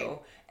through. Right.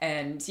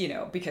 And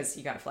because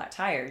you got a flat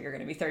tire, you're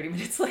going to be 30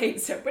 minutes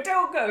late, but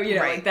don't go, right.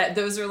 Like that.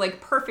 Those are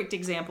like perfect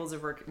examples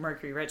of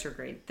Mercury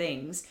retrograde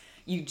things.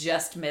 You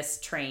just miss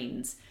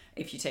trains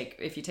if you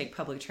take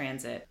public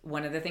transit.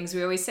 One of the things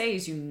we always say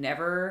is you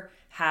never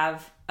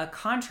have a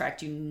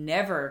contract. You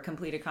never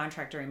complete a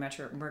contract during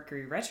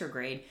Mercury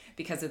retrograde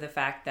because of the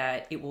fact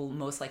that it will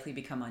most likely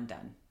become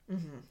undone.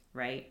 Mm-hmm.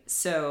 Right?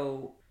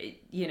 So,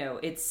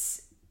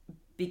 it's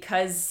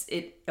because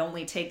it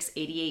only takes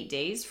 88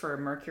 days for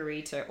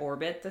Mercury to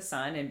orbit the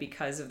sun, and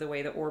because of the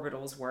way the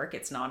orbitals work,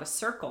 it's not a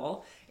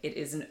circle, it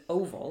is an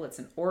oval, it's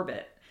an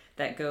orbit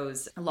that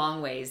goes a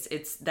long ways.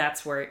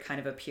 That's where it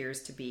kind of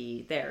appears to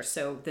be there.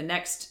 So the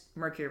next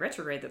Mercury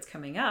retrograde that's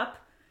coming up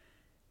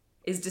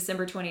is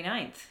December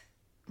 29th,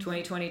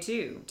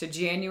 2022 to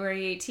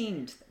January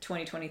 18th,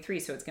 2023.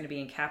 So it's going to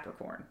be in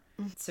Capricorn.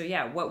 So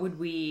what would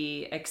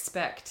we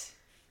expect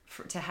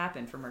to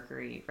happen for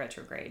Mercury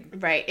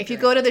retrograde? Right. If you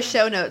go to the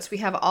show notes, we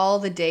have all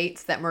the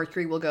dates that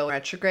Mercury will go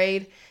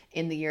retrograde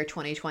in the year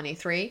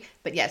 2023.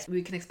 But yes,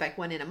 we can expect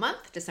one in a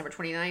month, December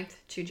 29th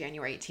to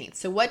January 18th.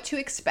 So what to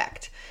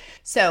expect?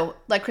 So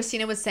like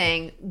Christina was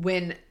saying,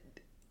 when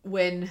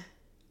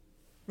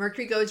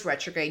Mercury goes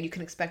retrograde, you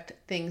can expect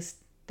things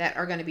that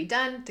are going to be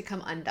done to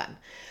come undone.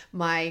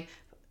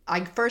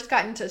 I first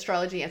got into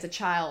astrology as a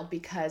child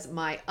because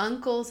my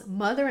uncle's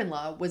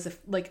mother-in-law was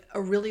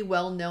a really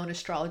well-known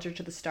astrologer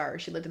to the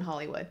stars. She lived in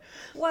Hollywood.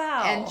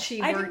 Wow. And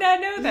I did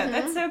not know that. Mm-hmm.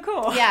 That's so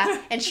cool.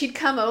 Yeah. And she'd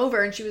come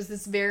over, and she was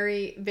this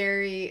very,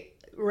 very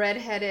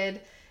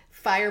redheaded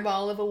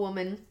fireball of a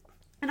woman.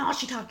 And all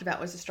she talked about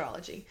was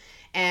astrology.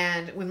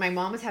 And when my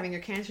mom was having her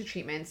cancer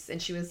treatments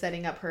and she was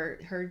setting up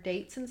her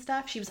dates and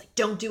stuff, she was like,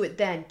 don't do it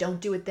then.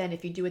 Don't do it then.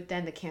 If you do it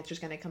then, the cancer's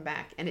going to come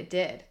back. And it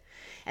did.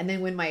 And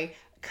then when my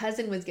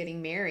cousin was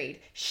getting married,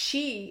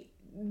 she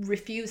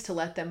refused to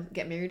let them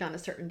get married on a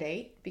certain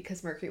date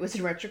because Mercury was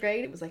in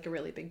retrograde. It was like a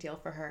really big deal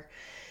for her.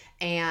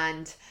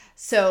 And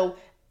so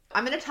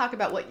I'm going to talk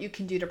about what you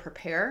can do to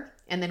prepare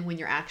and then when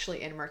you're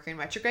actually in Mercury in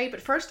retrograde.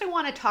 But first I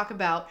want to talk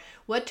about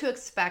what to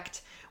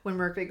expect when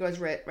Mercury goes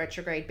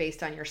retrograde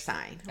based on your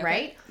sign, Okay.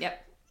 right?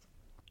 Yep.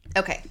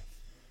 Okay.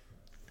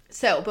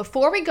 So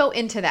before we go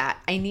into that,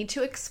 I need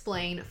to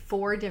explain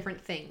 4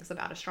 different things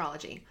about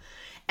astrology.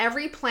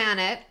 Every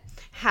planet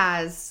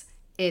has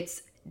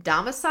its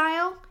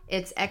domicile,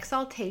 its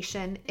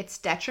exaltation, its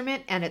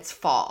detriment, and its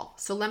fall.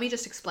 So let me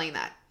just explain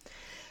that.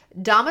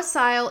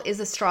 Domicile is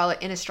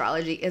in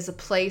astrology is a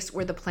place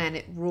where the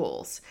planet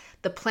rules.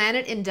 The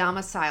planet in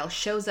domicile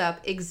shows up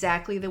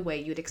exactly the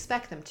way you'd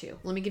expect them to.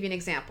 Let me give you an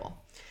example.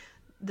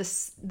 The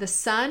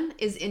sun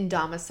is in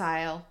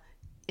domicile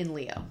in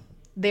Leo.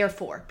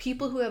 Therefore,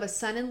 people who have a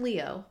sun in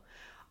Leo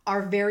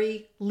are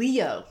very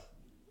Leo.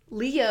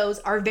 Leos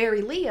are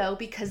very Leo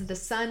because the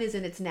sun is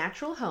in its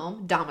natural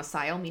home,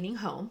 domicile meaning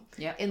home,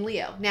 Yep. in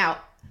Leo. Now,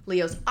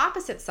 Leo's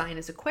opposite sign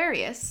is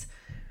Aquarius.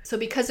 So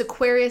because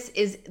Aquarius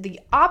is the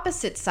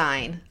opposite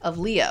sign of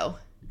Leo,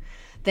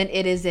 then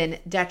it is in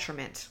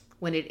detriment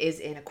when it is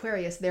in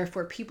Aquarius.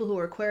 Therefore, people who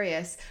are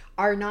Aquarius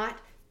are not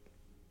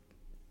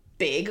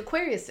big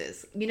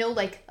Aquariuses. You know,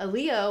 like a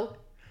Leo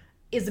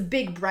is a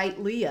big,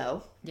 bright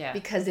Leo Yeah.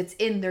 because it's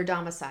in their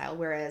domicile,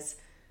 whereas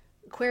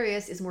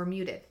Aquarius is more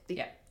muted.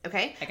 Yeah.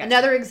 Okay? I got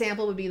Another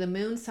example would be the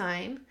moon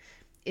sign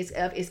is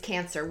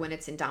Cancer when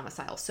it's in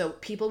domicile. So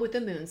people with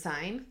the moon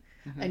sign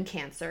in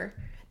Cancer,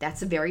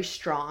 that's a very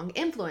strong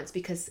influence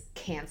because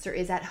Cancer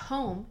is at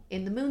home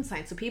in the moon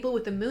sign. So people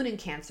with the moon in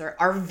Cancer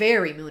are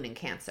very moon in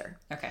Cancer.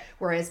 Okay.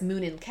 Whereas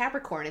moon in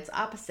Capricorn, its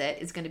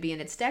opposite, is going to be in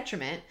its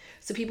detriment.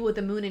 So people with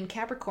the moon in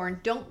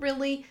Capricorn don't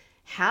really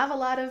have a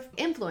lot of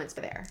influence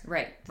there.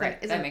 Right. Right.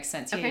 Is That it- makes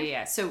sense. Yeah, okay.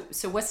 yeah. So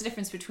what's the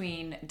difference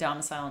between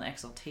domicile and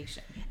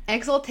exaltation?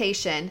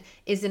 Exaltation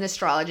is in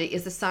astrology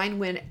is the sign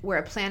where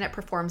a planet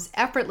performs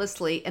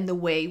effortlessly in the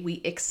way we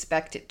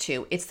expect it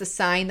to. It's the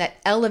sign that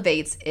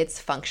elevates its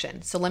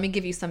function. So let me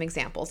give you some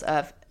examples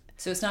of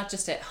So it's not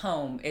just at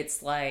home.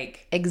 It's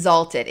like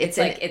exalted. it's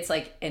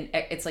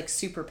like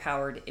super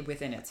powered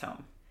within its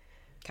home,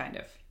 kind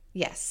of.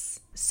 Yes.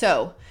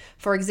 So,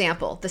 for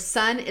example, the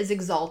sun is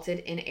exalted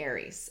in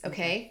Aries,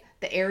 okay?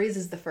 The Aries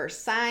is the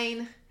first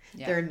sign.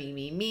 Yeah. They're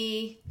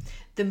me.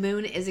 The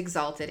moon is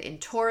exalted in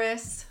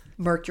Taurus.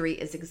 Mercury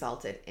is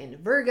exalted in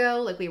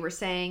Virgo, like we were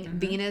saying.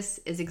 Venus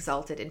is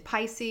exalted in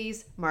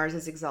Pisces. Mars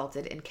is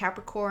exalted in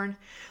Capricorn.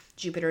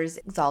 Jupiter is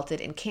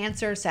exalted in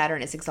Cancer.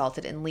 Saturn is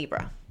exalted in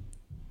Libra.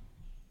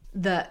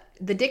 The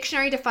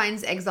dictionary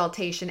defines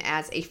exaltation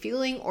as a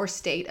feeling or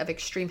state of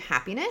extreme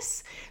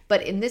happiness,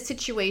 but in this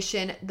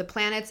situation, the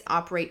planets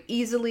operate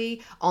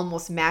easily,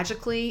 almost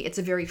magically. It's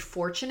a very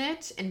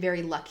fortunate and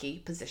very lucky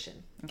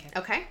position.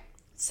 Okay?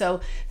 So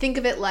think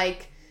of it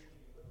like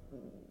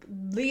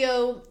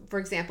Leo, for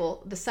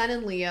example, the sun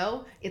in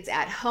Leo, it's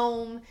at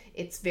home,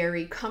 it's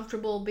very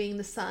comfortable being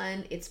the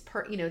sun, it's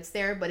it's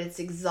there, but it's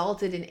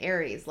exalted in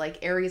Aries. Like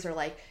Aries are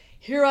like,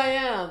 here I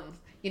am.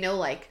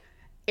 Like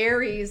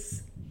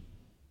Aries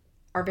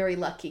are very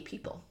lucky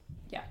people.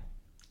 Yeah.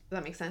 Does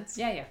that make sense?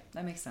 Yeah.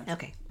 That makes sense.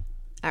 Okay.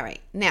 All right.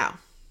 Now,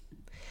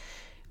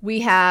 we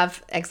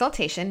have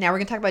exaltation. Now we're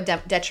going to talk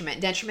about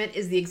detriment. Detriment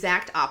is the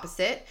exact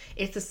opposite.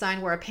 It's the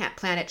sign where a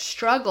planet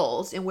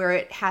struggles and where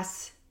it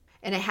has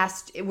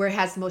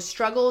the most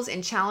struggles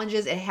and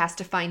challenges. It has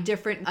to find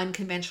different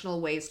unconventional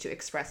ways to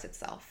express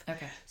itself.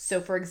 Okay.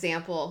 So, for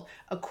example,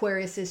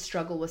 Aquariuses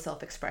struggle with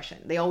self-expression.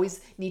 They always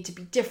need to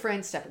be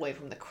different, step away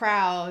from the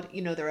crowd,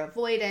 their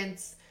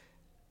avoidance.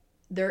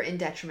 They're in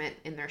detriment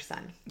in their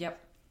sun. Yep.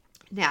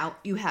 Now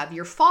you have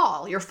your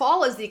fall. Your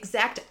fall is the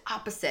exact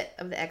opposite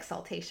of the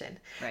exaltation.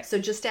 Right. So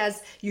just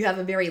as you have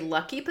a very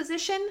lucky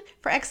position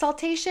for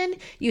exaltation,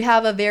 you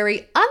have a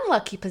very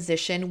unlucky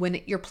position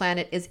when your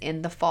planet is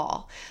in the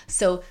fall.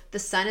 So the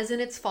sun is in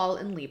its fall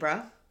in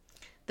Libra.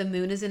 The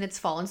moon is in its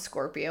fall in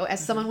Scorpio.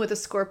 As someone with a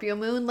Scorpio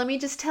moon, let me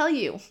just tell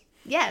you,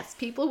 yes,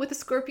 people with a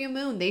Scorpio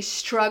moon, they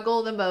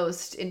struggle the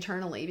most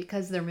internally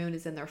because their moon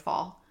is in their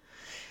fall.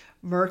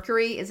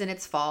 Mercury is in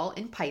its fall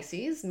in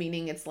Pisces,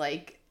 meaning it's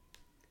like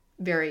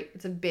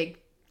it's a big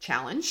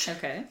challenge.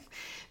 Okay.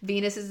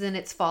 Venus is in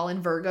its fall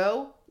in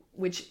Virgo,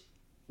 which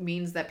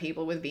means that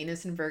people with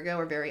Venus and Virgo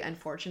are very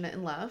unfortunate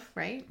in love,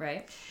 right?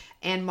 Right.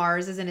 And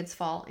Mars is in its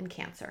fall in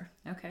Cancer.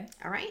 Okay.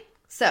 All right.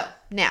 So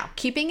now,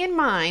 keeping in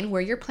mind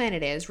where your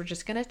planet is, we're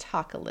just going to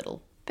talk a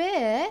little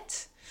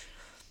bit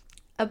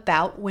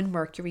about when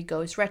Mercury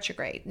goes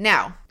retrograde.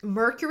 Now,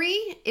 Mercury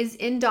is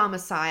in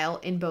domicile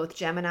in both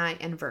Gemini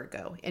and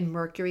Virgo, and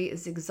Mercury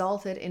is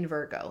exalted in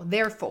Virgo.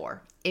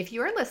 Therefore, if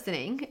you are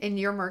listening and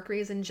your Mercury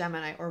is in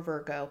Gemini or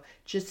Virgo,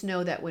 just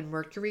know that when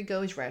Mercury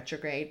goes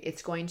retrograde,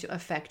 it's going to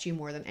affect you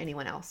more than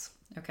anyone else.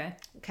 Okay.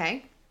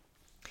 Okay?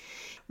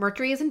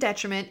 Mercury is in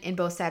detriment in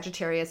both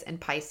Sagittarius and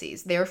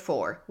Pisces.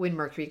 Therefore, when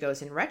Mercury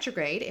goes in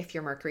retrograde, if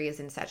your Mercury is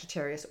in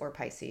Sagittarius or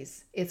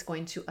Pisces, it's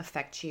going to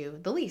affect you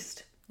the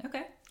least.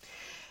 Okay.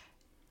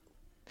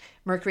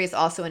 Mercury is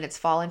also in its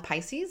fall in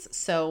Pisces,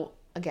 so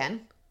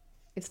again,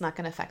 it's not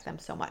going to affect them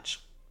so much.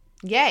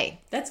 Yay.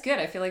 That's good.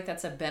 I feel like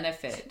that's a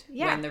benefit.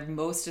 Yeah. When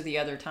most of the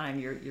other time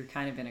you're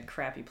kind of in a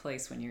crappy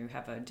place when you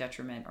have a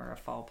detriment or a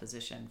fall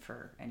position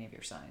for any of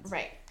your signs.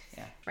 Right.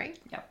 Yeah. Right?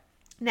 Yep.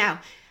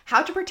 Now,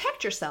 how to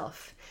protect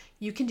yourself.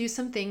 You can do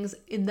some things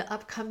in the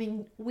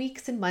upcoming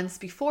weeks and months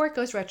before it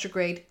goes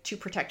retrograde to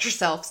protect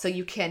yourself, so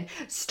you can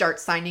start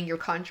signing your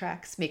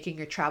contracts, making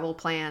your travel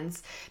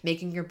plans,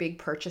 making your big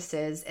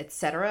purchases,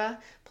 etc.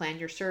 Plan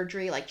your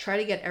surgery, like try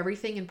to get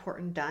everything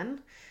important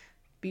done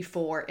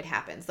before it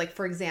happens. Like,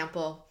 for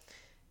example,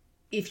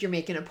 if you're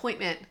making an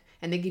appointment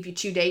and they give you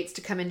 2 dates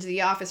to come into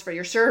the office for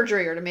your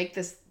surgery or to make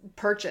this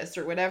purchase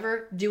or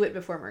whatever, do it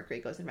before Mercury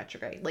goes in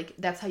retrograde. Like,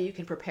 that's how you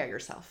can prepare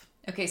yourself.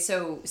 Okay,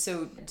 so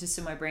just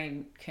so my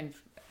brain can,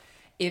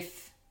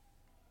 if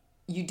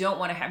you don't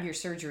want to have your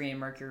surgery in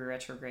Mercury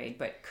retrograde,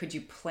 but could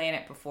you plan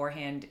it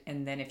beforehand,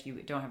 and then if you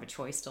don't have a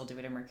choice, still do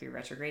it in Mercury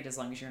retrograde as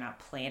long as you're not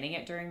planning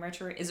it during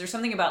retrograde? Is there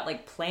something about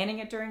like planning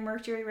it during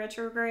Mercury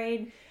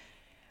retrograde?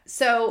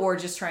 So, or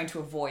just trying to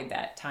avoid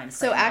that time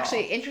frame? So at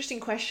actually, all? interesting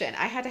question.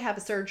 I had to have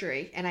a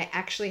surgery, and I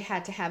actually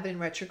had to have it in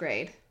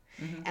retrograde.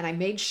 And I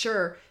made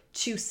sure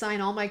to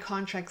sign all my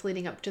contracts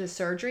leading up to the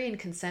surgery and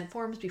consent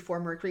forms before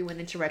Mercury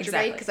went into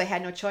retrograde because I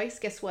had no choice.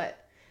 Guess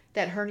what?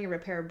 That hernia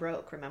repair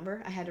broke,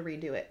 remember? I had to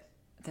redo it.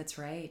 That's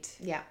right.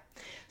 Yeah.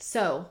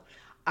 So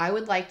I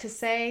would like to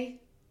say,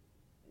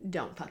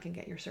 don't fucking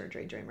get your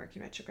surgery during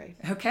Mercury retrograde.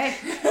 Okay.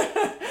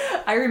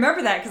 I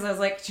remember that because I was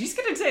like, she's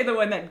going to say the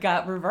one that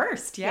got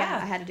reversed. I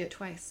Yeah. had to do it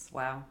twice.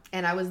 Wow.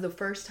 And I was the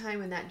first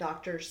time in that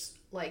doctor's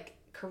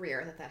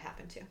career that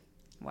happened to.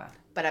 Wow.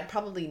 But I'm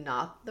probably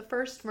not the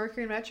first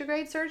Mercury in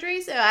retrograde surgery,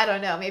 so I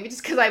don't know. Maybe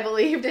just because I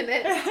believed in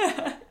it,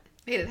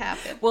 made it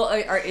happen. Well,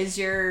 is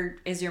your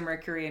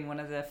Mercury in one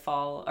of the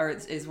fall, or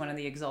is one of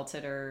the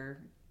exalted or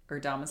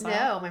domicile?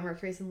 No, my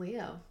Mercury's in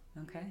Leo.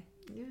 Okay.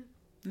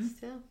 Yeah,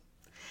 still.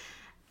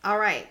 All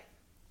right.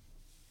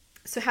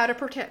 So how to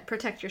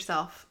protect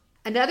yourself.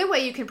 Another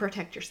way you can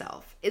protect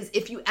yourself is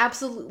if you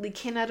absolutely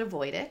cannot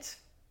avoid it,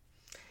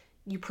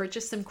 you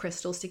purchase some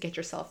crystals to get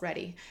yourself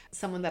ready.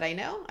 Someone that I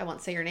know, I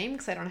won't say her name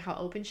because I don't know how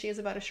open she is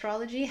about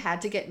astrology,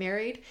 had to get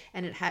married,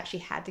 and she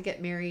had to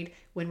get married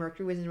when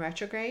Mercury was in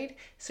retrograde.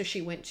 So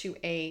she went to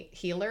a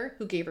healer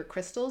who gave her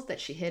crystals that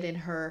she hid in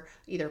her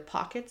either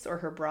pockets or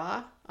her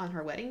bra on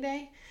her wedding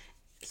day,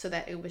 so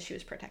that she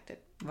was protected.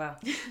 Wow.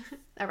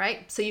 All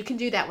right. So you can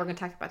do that. We're going to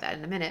talk about that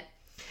in a minute.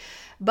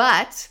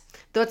 But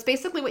that's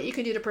basically what you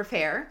can do to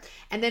prepare.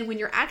 And then when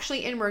you're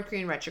actually in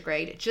Mercury in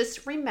retrograde,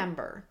 just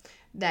remember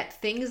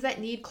that things that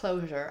need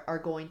closure are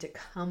going to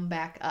come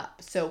back up.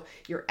 So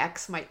your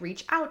ex might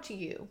reach out to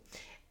you.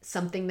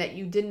 Something that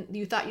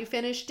you thought you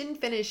finished,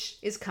 didn't finish,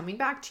 is coming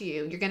back to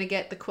you. You're going to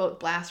get the quote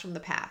blast from the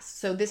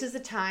past. So this is the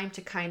time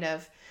to kind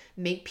of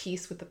make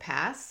peace with the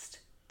past.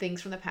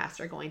 Things from the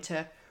past are going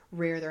to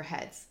rear their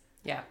heads.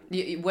 Yeah.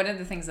 One of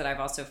the things that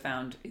I've also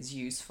found is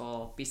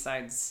useful,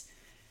 besides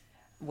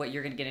what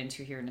you're going to get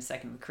into here in a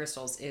second with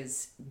crystals,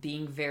 is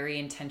being very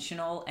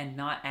intentional and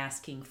not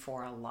asking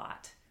for a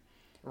lot,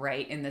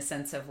 right? In the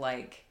sense of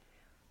like,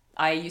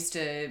 I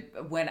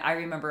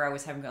remember I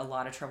was having a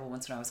lot of trouble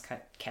once when I was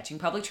catching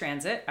public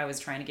transit. I was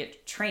trying to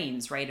get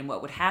trains, right? And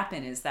what would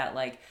happen is that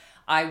like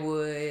I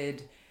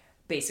would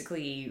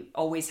basically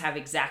always have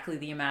exactly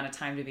the amount of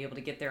time to be able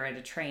to get there at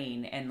a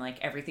train, and like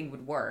everything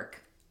would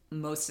work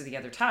most of the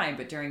other time.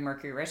 But during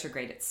Mercury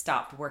retrograde, it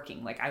stopped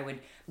working. Like I would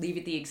leave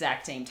at the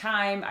exact same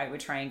time, I would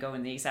try and go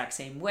in the exact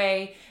same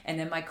way, and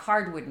then my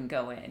card wouldn't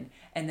go in,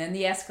 and then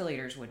the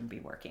escalators wouldn't be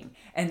working,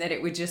 and then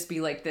it would just be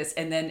like this,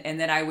 and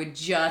then I would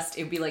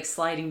it'd be like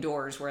sliding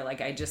doors where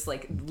like I just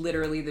like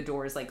literally the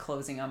doors like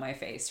closing on my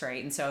face,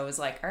 right? And so I was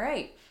like, all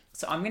right,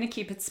 so I'm gonna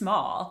keep it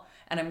small,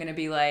 and I'm gonna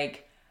be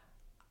like,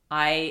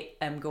 I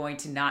am going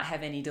to not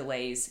have any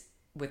delays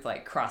with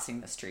like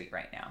crossing the street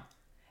right now,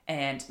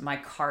 and my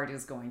card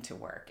is going to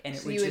work. And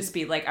it would just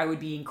be like, I would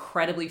be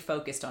incredibly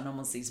focused on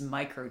almost these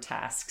micro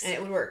tasks. And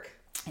it would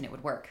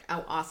work.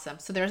 Oh, awesome.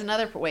 So there's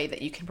another way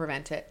that you can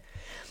prevent it.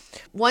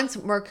 Once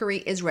Mercury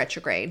is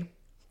retrograde,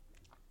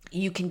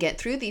 you can get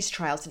through these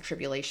trials and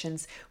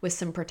tribulations with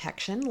some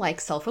protection,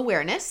 like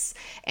self-awareness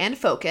and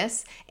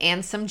focus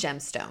and some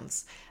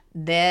gemstones.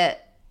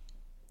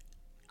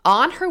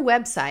 On her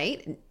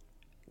website,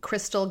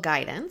 Crystal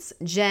Guidance,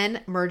 Jen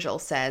Mergel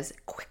says,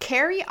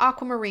 carry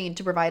aquamarine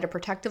to provide a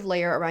protective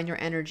layer around your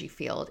energy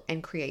field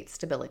and create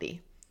stability.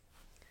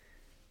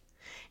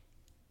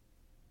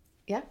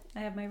 Yeah? I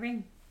have my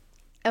ring.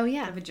 Oh, I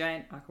yeah. have a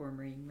giant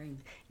aquamarine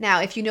ring.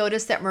 Now, if you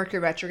notice that Mercury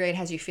retrograde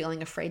has you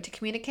feeling afraid to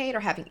communicate or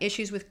having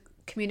issues with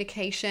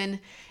communication,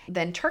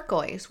 then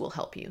turquoise will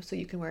help you. So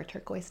you can wear a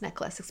turquoise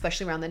necklace,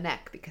 especially around the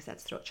neck, because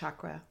that's throat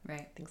chakra.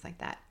 Right. Things like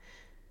that.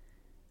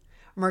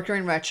 Mercury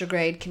in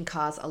retrograde can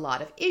cause a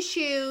lot of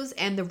issues,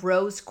 and the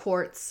rose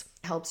quartz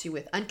helps you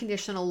with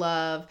unconditional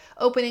love,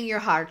 opening your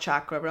heart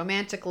chakra,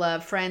 romantic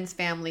love, friends,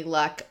 family,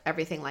 luck,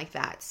 everything like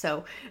that.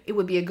 So it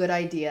would be a good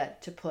idea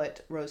to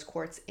put rose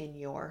quartz in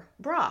your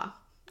bra,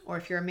 or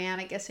if you're a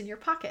man, I guess in your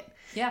pocket.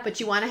 Yeah. But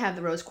you want to have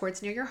the rose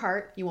quartz near your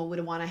heart. You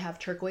would want to have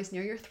turquoise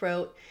near your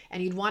throat,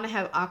 and you'd want to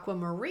have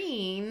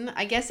aquamarine,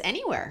 I guess,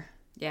 anywhere.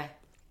 Yeah.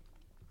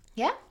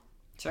 Yeah?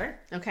 Sure.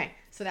 Okay.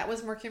 So that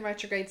was Mercury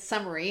retrograde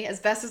summary as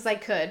best as I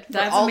could. for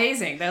That's all-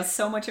 amazing. That's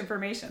so much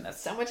information.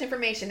 That's So much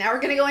information. Now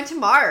we're going to go into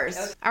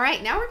Mars. All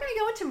right. Now we're going to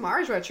go into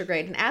Mars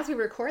retrograde. And as we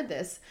record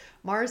this,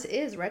 Mars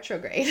is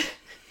retrograde.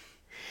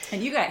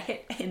 And you got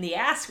hit in the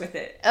ass with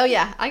it. Oh,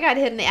 yeah. I got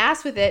hit in the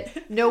ass with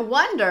it. No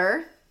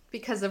wonder,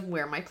 because of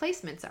where my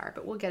placements are.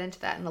 But we'll get into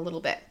that in a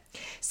little bit.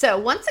 So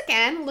once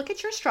again, look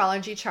at your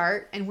astrology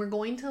chart. And we're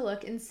going to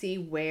look and see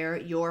where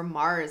your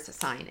Mars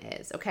sign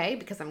is. Okay?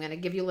 Because I'm going to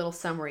give you a little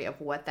summary of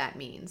what that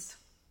means.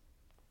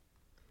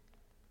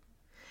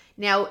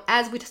 Now,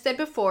 as we said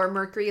before,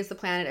 Mercury is the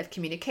planet of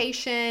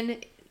communication,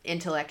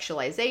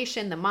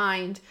 intellectualization, the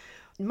mind.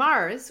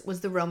 Mars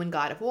was the Roman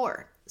god of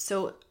war.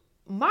 So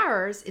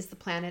Mars is the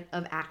planet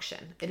of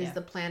action. It is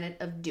the planet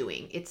of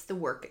doing. It's the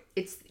work.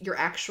 It's your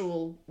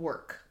actual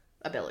work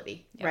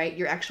ability, right?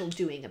 Your actual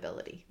doing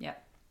ability. Yeah.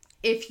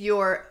 If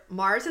your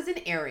Mars is in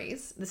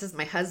Aries, this is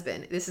my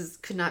husband.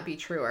 Could not be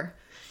truer.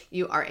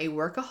 You are a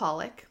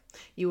workaholic.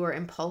 You are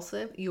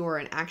impulsive. You are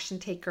an action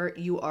taker.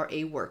 You are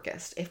a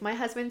workist. If my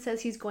husband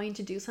says he's going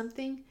to do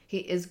something, he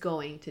is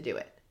going to do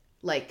it.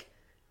 Like,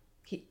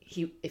 if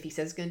he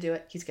says he's going to do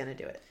it, he's going to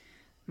do it.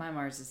 My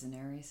Mars is in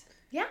Aries.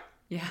 Yeah.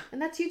 Yeah.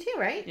 And that's you too,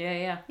 right?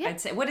 Yeah.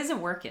 I'd say, what is a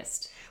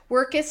workist?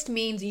 Workist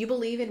means you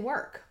believe in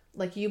work.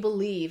 Like, you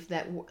believe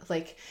that,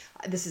 like,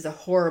 this is a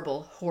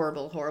horrible,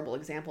 horrible, horrible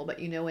example, but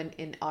in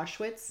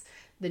Auschwitz,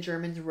 the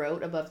Germans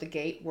wrote above the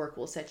gate, "Work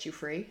will set you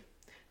free."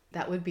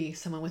 That would be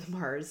someone with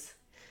Mars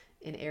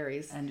in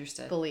Aries.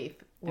 Understood.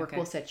 Belief. Work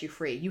will set you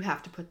free. You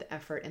have to put the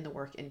effort and the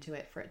work into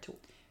it for it to.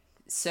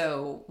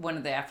 So one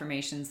of the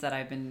affirmations that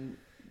I've been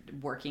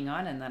working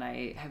on and that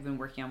I have been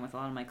working on with a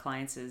lot of my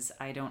clients is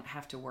I don't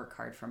have to work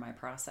hard for my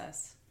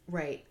process.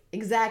 Right.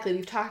 Exactly.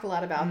 We've talked a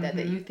lot about that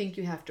you think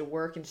you have to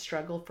work and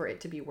struggle for it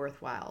to be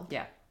worthwhile.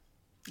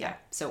 Yeah.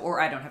 So, or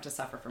I don't have to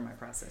suffer for my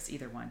process.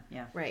 Either one.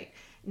 Yeah. Right.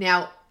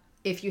 Now,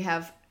 if you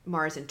have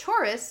Mars in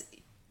Taurus,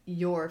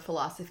 your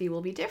philosophy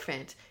will be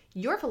different.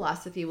 Your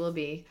philosophy will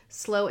be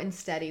slow and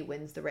steady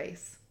wins the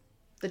race.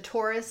 The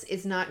Taurus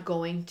is not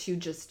going to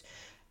just,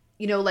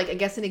 like, I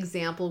guess an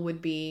example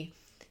would be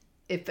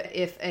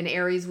if an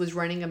Aries was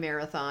running a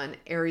marathon,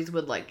 Aries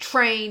would like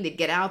train, they'd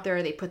get out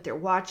there, they put their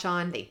watch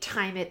on, they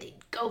time it, they'd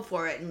go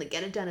for it, and they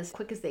get it done as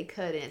quick as they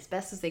could and as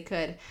best as they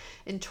could.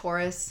 In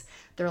Taurus,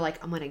 they're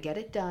like, I'm going to get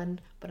it done,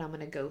 but I'm going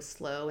to go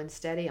slow and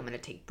steady. I'm going to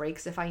take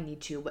breaks if I need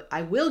to, but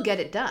I will get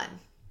it done.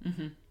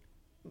 Mm-hmm.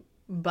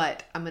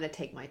 But I'm going to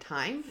take my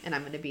time and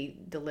I'm going to be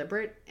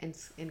deliberate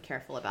and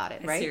careful about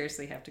it, right? I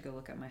seriously have to go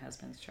look at my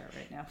husband's chart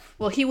right now.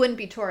 Well, he wouldn't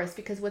be Taurus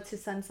because what's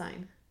his sun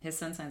sign? His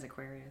sun sign's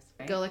Aquarius,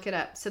 right? Go look it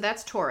up. So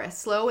that's Taurus.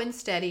 Slow and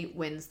steady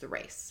wins the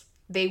race.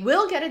 They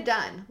will get it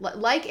done.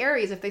 Like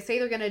Aries, if they say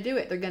they're going to do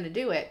it, they're going to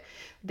do it.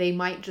 They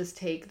might just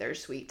take their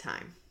sweet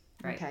time.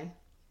 Right. Okay.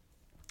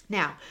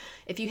 Now,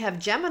 if you have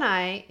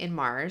Gemini in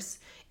Mars,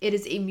 it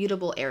is a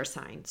mutable air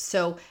sign.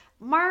 So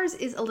Mars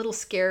is a little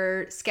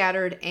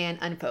scattered and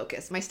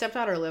unfocused. My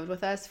stepdaughter lived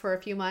with us for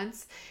a few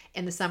months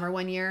in the summer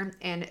one year,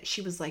 and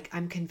she was like,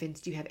 I'm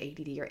convinced you have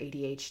ADD or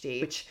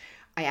ADHD, which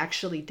I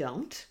actually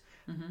don't.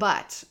 Mm-hmm.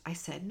 But I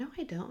said, no,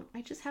 I don't.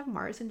 I just have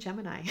Mars and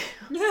Gemini.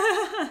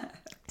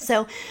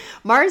 So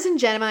Mars and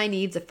Gemini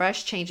needs a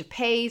fresh change of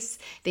pace.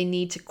 They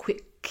need to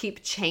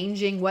keep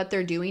changing what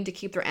they're doing to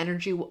keep their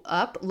energy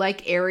up.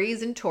 Like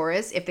Aries and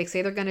Taurus, if they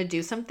say they're going to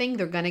do something,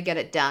 they're going to get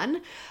it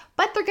done.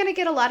 But they're going to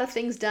get a lot of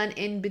things done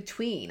in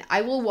between.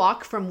 I will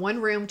walk from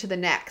one room to the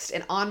next,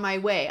 and on my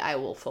way, I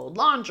will fold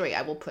laundry.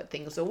 I will put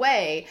things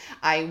away.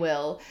 I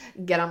will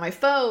get on my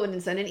phone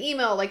and send an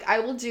email. Like, I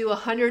will do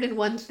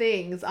 101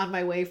 things on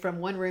my way from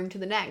one room to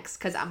the next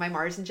because I'm my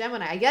Mars and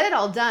Gemini. I get it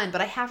all done,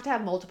 but I have to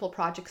have multiple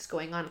projects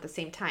going on at the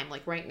same time.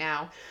 Like right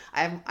now,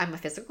 I'm a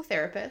physical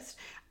therapist.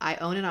 I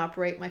own and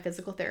operate my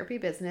physical therapy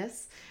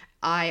business.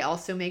 I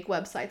also make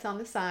websites on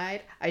the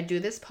side. I do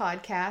this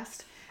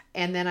podcast.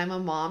 And then I'm a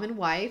mom and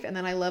wife, and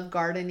then I love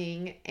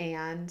gardening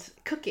and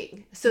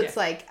cooking. So it's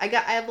like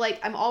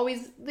I'm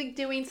always like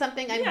doing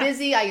something. I'm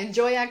busy. I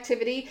enjoy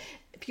activity.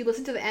 If you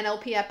listen to the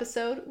NLP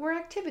episode, we're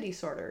activity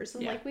sorters,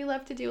 and like we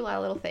love to do a lot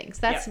of little things.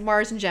 That's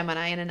Mars and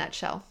Gemini in a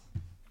nutshell.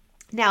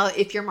 Now,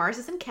 if your Mars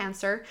is in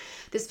Cancer,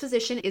 this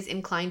position is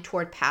inclined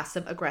toward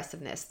passive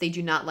aggressiveness. They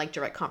do not like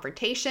direct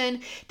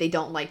confrontation. They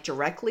don't like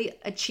directly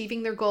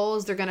achieving their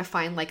goals. They're going to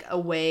find like a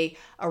way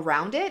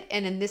around it.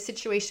 And in this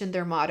situation,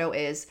 their motto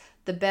is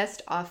the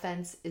best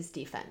offense is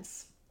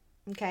defense.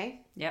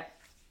 Okay? Yep.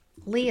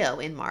 Leo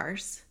in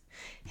Mars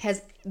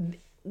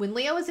when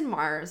Leo is in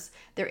Mars,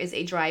 there is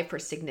a drive for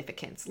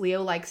significance.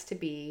 Leo likes to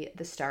be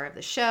the star of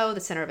the show, the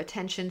center of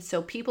attention.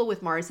 So people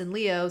with Mars and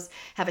Leos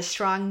have a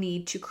strong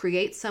need to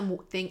create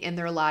something in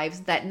their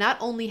lives that not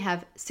only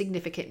have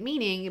significant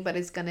meaning, but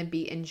is going to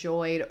be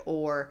enjoyed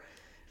or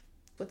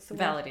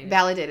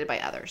validated by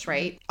others,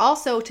 right? Mm-hmm.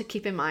 Also to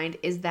keep in mind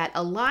is that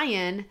a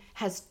lion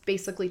has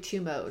basically two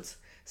modes: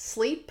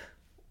 sleep,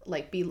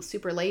 like be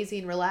super lazy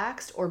and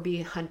relaxed, or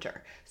be a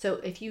hunter. So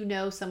if you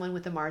know someone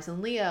with a Mars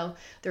and Leo,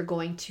 they're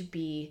going to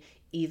be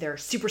either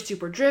super,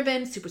 super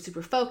driven, super,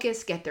 super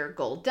focused, get their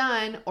goal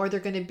done, or they're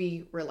going to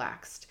be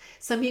relaxed.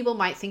 Some people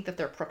might think that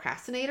they're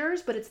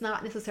procrastinators, but it's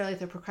not necessarily that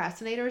they're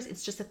procrastinators.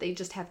 It's just that they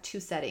just have two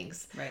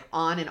settings, Right.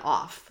 on and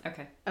off.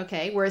 Okay.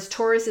 Okay. Whereas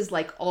Taurus is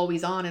like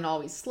always on and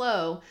always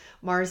slow.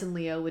 Mars and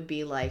Leo would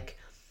be like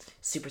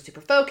super,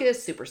 super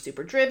focused, super,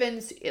 super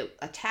driven,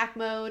 attack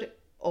mode,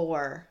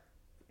 or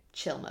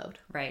chill mode.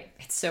 Right.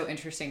 It's so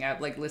interesting. I'm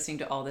like listening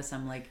to all this.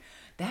 I'm like,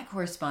 that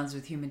corresponds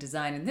with human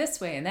design in this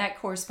way, and that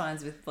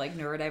corresponds with like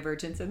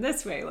neurodivergence in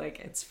this way. Like,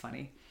 it's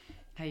funny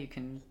how you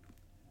can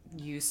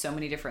use so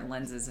many different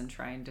lenses and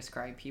try and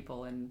describe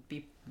people and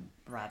be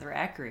rather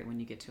accurate when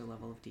you get to a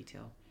level of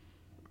detail.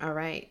 All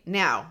right.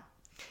 Now,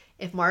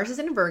 if Mars is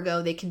in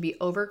Virgo, they can be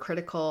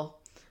overcritical,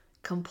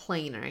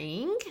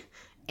 complaining,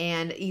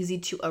 and easy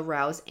to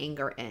arouse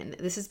anger in.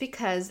 This is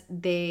because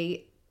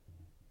they...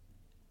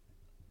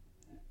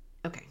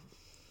 Okay.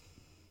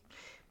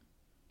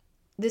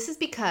 This is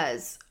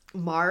because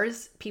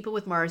people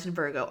with Mars and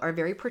Virgo are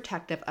very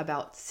protective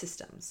about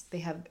systems.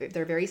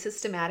 They're very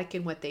systematic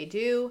in what they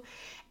do,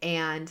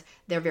 and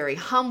they're very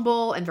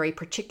humble and very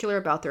particular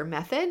about their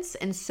methods.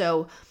 And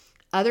so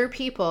other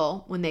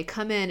people, when they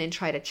come in and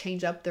try to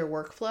change up their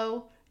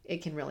workflow,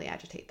 it can really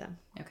agitate them.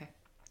 Okay.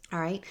 All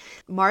right.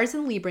 Mars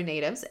and Libra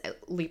natives,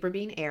 Libra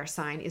being air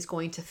sign, is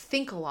going to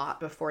think a lot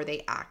before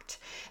they act.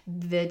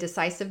 The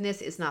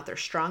decisiveness is not their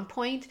strong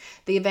point.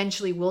 They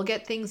eventually will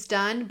get things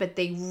done, but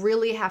they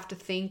really have to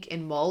think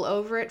and mull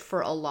over it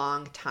for a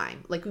long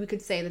time. Like we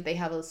could say that they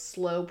have a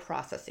slow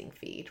processing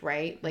feed,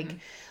 right?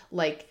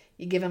 Like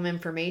you give them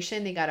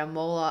information, they got to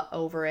mull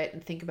over it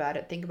and think about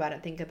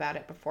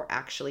it before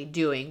actually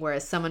doing.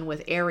 Whereas someone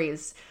with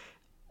Aries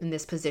in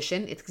this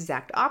position, it's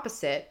exact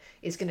opposite,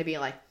 is going to be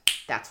like,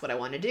 that's what I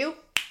want to do.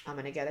 I'm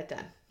going to get it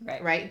done.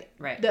 Right.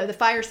 The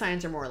fire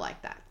signs are more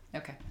like that.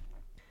 Okay.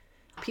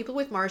 People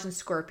with Mars and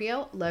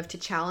Scorpio love to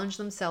challenge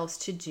themselves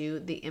to do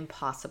the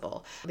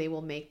impossible. They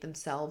will make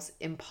themselves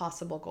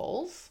impossible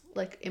goals,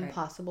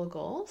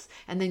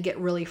 and then get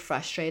really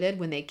frustrated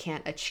when they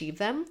can't achieve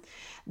them.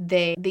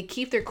 They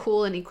keep their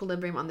cool and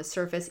equilibrium on the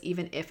surface,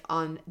 even if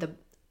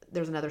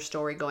there's another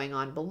story going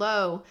on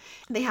below.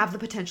 They have the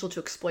potential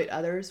to exploit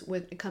others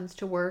when it comes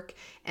to work,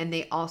 and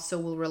they also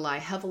will rely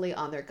heavily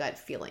on their gut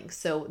feelings.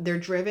 So they're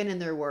driven in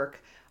their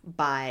work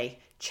by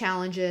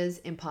challenges,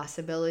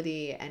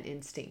 impossibility, and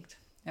instinct.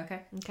 Okay.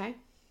 Okay.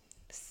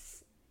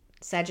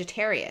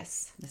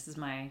 Sagittarius. This is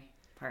my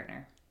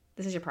partner.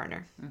 This is your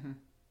partner. Mm-hmm.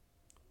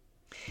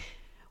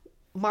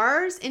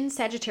 Mars in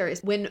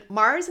Sagittarius. When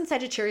Mars and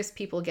Sagittarius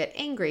people get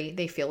angry,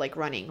 they feel like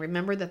running.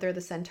 Remember that they're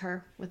the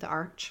centaur with the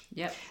arch?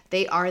 Yep.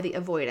 They are the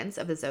avoidance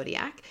of the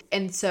zodiac.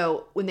 And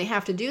so when they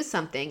have to do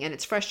something and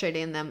it's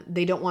frustrating them,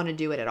 they don't want to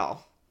do it at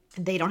all.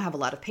 They don't have a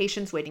lot of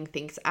patience waiting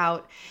things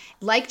out.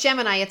 Like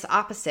Gemini, it's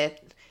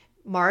opposite.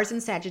 Mars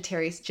and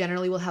Sagittarius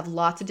generally will have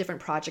lots of different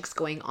projects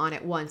going on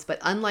at once, but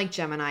unlike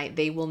Gemini,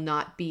 they will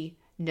not be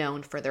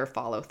known for their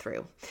follow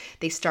through.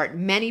 They start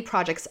many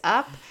projects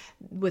up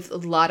with a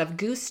lot of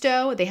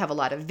gusto. They have a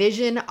lot of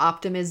vision,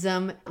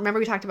 optimism. Remember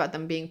we talked about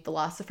them being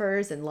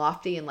philosophers and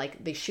lofty, and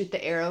like they shoot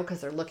the arrow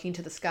because they're looking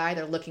to the sky.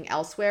 They're looking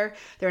elsewhere.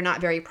 They're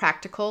not very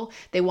practical.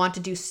 They want to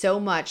do so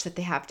much that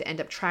they have to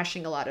end up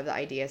trashing a lot of the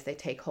ideas they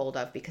take hold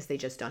of because they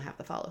just don't have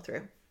the follow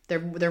through.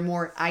 They're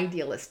more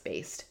idealist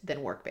based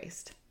than work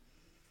based.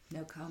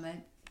 No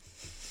comment.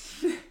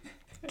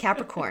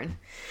 Capricorn.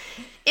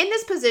 In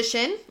this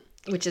position,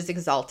 which is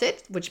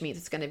exalted, which means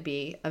it's going to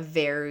be a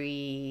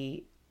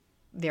very,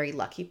 very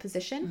lucky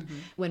position. Mm-hmm.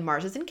 When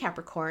Mars is in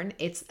Capricorn,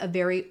 it's a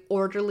very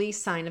orderly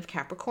sign of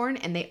Capricorn,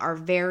 and they are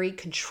very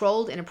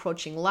controlled in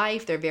approaching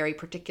life. They're very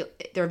particular.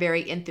 They're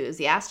very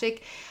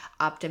enthusiastic,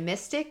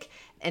 optimistic,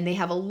 and they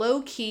have a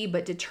low-key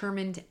but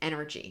determined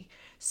energy.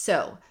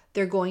 So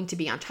they're going to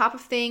be on top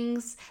of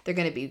things. They're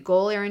going to be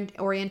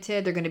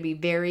goal-oriented. They're going to be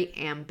very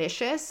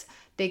ambitious.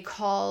 They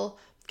call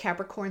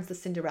Capricorns the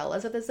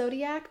Cinderellas of the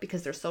zodiac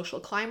because they're social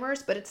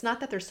climbers, but it's not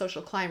that they're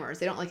social climbers.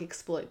 They don't like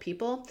exploit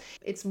people.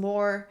 It's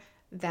more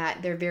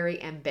that they're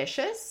very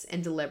ambitious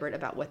and deliberate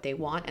about what they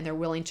want, and they're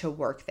willing to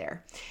work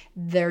there.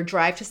 Their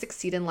drive to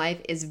succeed in life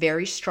is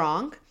very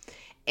strong,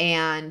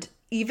 and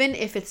even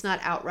if it's not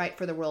outright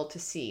for the world to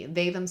see,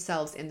 they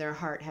themselves in their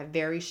heart have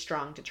very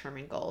strong,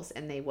 determined goals,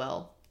 and they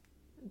will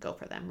go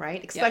for them,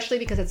 right? Especially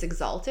because it's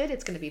exalted,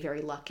 it's going to be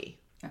very lucky.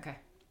 Okay.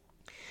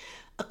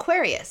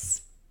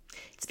 Aquarius.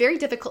 It's very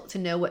difficult to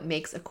know what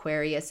makes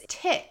Aquarius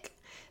tick.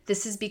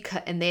 This is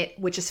because,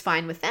 which is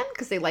fine with them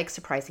because they like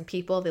surprising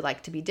people. They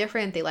like to be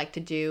different. They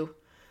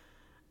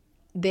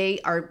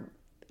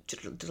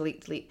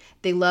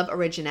love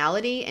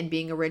originality and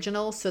being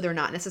original. So they're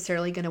not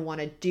necessarily going to want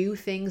to do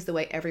things the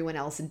way everyone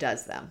else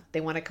does them.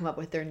 They want to come up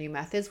with their new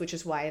methods, which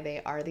is why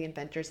they are the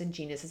inventors and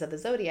geniuses of the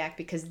zodiac,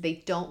 because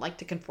they don't like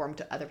to conform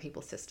to other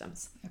people's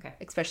systems. Okay.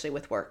 Especially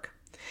with work.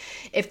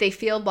 If they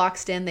feel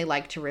boxed in, they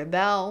like to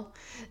rebel.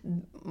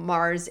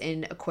 Mars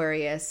in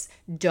Aquarius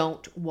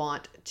don't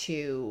want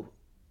to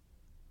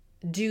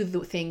do the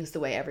things the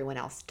way everyone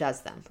else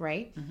does them,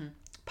 right? Mm-hmm.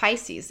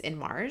 Pisces in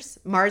Mars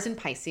and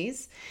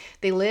Pisces,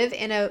 they live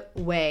in a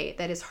way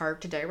that is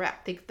hard to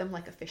direct. Think of them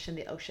like a fish in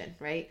the ocean,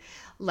 right?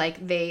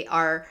 Like they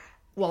are,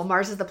 while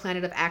Mars is the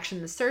planet of action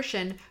and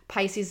assertion,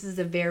 Pisces is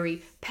a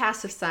very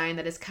passive sign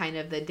that is kind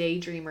of the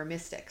daydreamer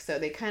mystic. So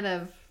they kind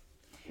of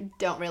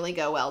don't really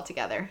go well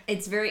together.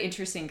 It's very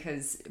interesting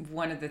because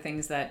one of the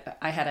things that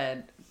I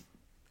had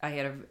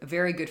a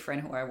very good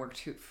friend who I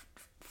worked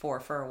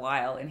for a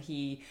while, and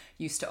he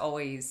used to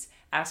always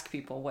ask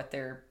people what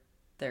their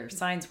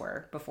signs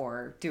were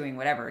before doing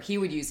whatever. He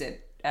would use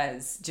it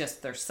as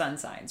just their sun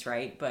signs,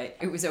 right? But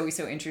it was always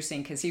so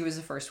interesting because he was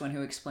the first one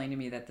who explained to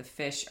me that the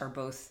fish are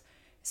both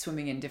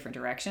swimming in different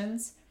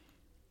directions,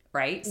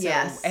 right? So,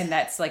 yes. And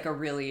that's like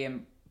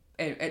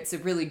it's a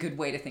really good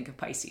way to think of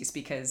Pisces,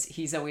 because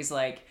he always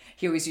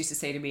used to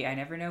say to me, I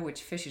never know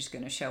which fish is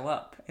going to show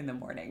up in the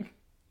morning.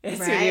 That's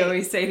what he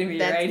always say to me,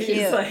 That's right?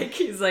 cute.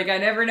 He's like, I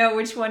never know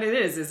which one it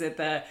is. Is it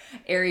the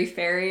airy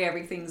fairy,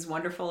 everything's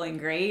wonderful and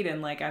great,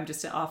 and like I'm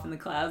just off in the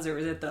clouds, or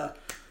is it the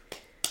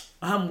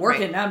I'm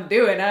working, I'm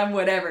doing, I'm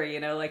whatever,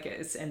 like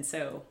it's, and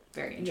so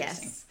very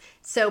interesting. Yes.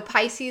 So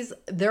Pisces,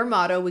 their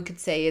motto we could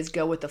say is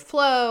go with the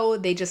flow.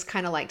 They just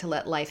kind of like to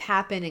let life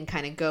happen and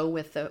kind of go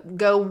with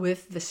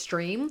the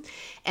stream.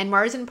 And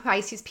Mars and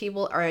Pisces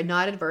people are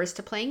not adverse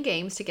to playing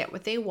games to get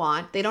what they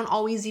want. They don't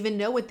always even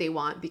know what they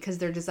want because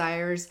their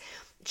desires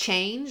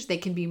change. They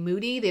can be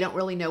moody. They don't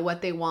really know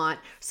what they want.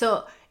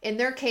 So in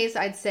their case,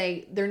 I'd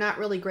say they're not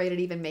really great at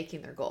even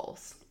making their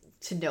goals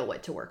to know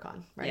what to work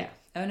on, right? Yeah.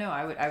 Oh no,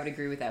 I would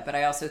agree with that. But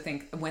I also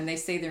think when they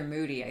say they're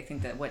moody, I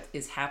think that what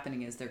is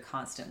happening is they're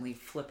constantly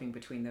flipping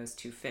between those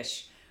two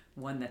fish.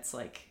 One that's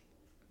like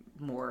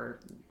more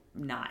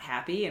not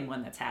happy and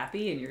one that's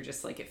happy, and you're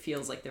just like, it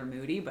feels like they're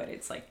moody, but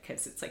it's like,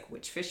 because it's like,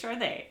 which fish are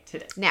they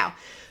today? Now,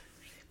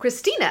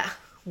 Christina,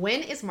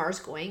 when is Mars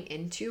going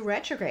into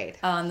retrograde?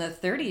 On the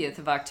 30th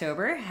of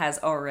October, has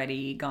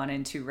already gone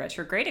into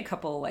retrograde a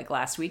couple, like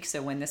last week.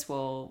 So when this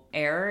will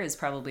air is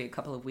probably a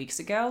couple of weeks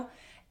ago.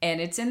 And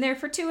it's in there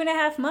for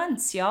 2.5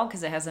 months, y'all,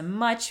 because it has a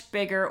much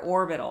bigger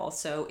orbital.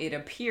 So it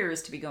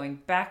appears to be going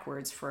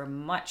backwards for a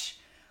much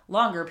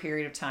longer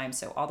period of time.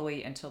 So all the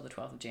way until the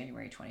 12th of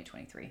January,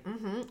 2023.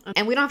 Mm-hmm.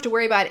 And we don't have to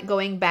worry about it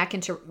going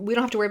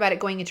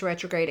into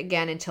retrograde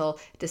again until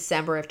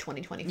December of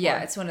 2024.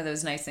 Yeah, it's one of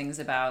those nice things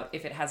about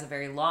if it has a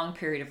very long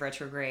period of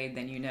retrograde,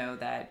 then you know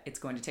that it's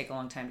going to take a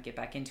long time to get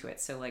back into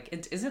it. So like,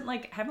 it isn't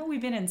like, haven't we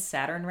been in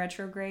Saturn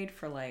retrograde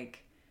for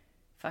like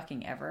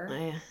fucking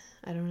ever?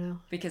 I don't know.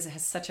 Because it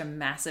has such a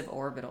massive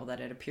orbital that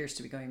it appears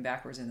to be going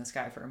backwards in the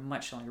sky for a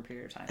much longer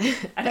period of time.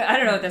 I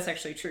don't know if that's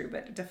actually true,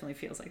 but it definitely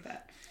feels like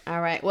that. All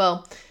right.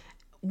 Well,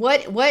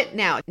 what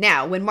now?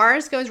 Now, when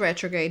Mars goes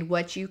retrograde,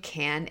 what you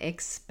can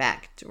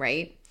expect,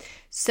 right?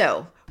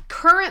 So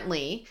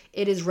currently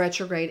it is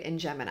retrograde in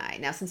Gemini.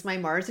 Now, since my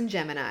Mars in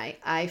Gemini,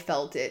 I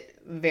felt it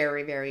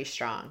very, very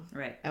strong.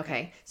 Right.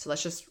 Okay. So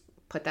let's just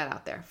put that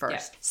out there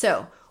first. Yeah.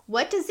 So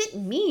what does it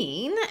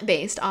mean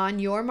based on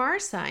your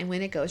Mars sign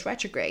when it goes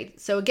retrograde?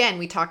 So again,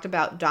 we talked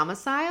about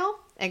domicile,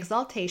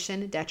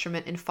 exaltation,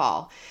 detriment, and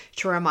fall.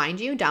 To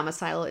remind you,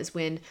 domicile is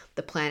when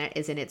the planet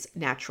is in its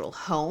natural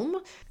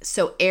home.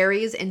 So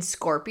Aries and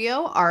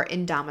Scorpio are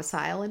in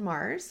domicile in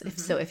Mars. Mm-hmm.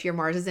 So if your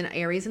Mars is in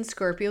Aries and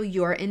Scorpio,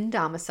 you're in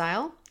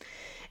domicile.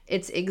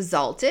 It's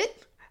exalted.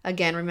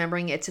 Again,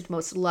 remembering it's its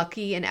most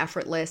lucky and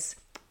effortless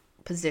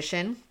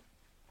position.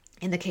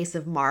 In the case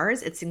of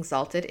Mars, it's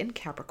exalted in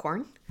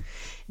Capricorn.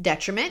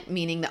 Detriment,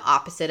 meaning the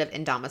opposite of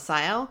in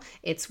domicile.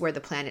 It's where the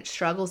planet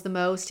struggles the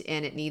most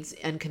and it needs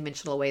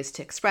unconventional ways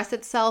to express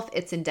itself.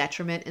 It's in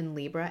detriment in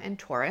Libra and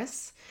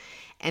Taurus.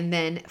 And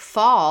then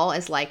fall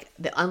is like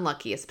the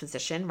unluckiest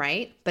position,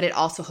 right? But it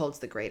also holds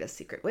the greatest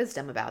secret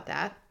wisdom about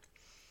that.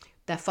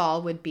 The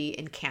fall would be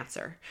in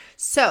Cancer.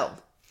 So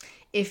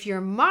if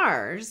your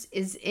Mars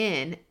is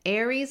in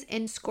Aries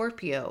and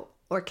Scorpio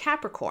or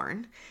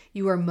Capricorn,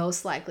 you are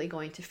most likely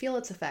going to feel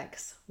its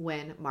effects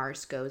when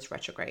Mars goes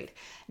retrograde.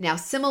 Now,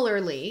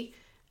 similarly,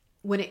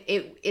 when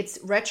it's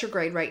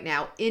retrograde right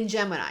now in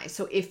Gemini.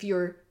 So if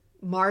your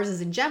Mars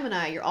is in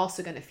Gemini, you're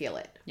also going to feel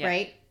it,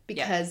 right?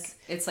 Because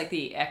it's like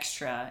the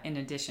extra in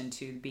addition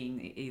to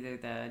being either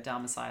the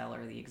domicile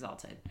or the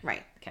exalted.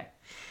 Right. Okay.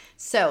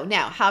 So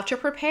now, how to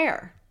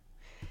prepare.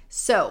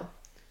 So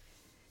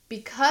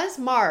because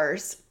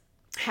Mars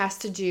has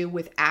to do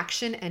with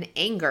action and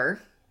anger,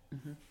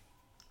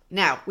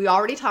 Now, we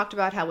already talked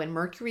about how when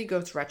Mercury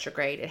goes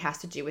retrograde, it has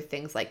to do with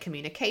things like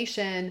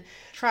communication,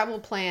 travel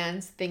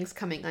plans, things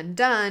coming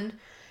undone.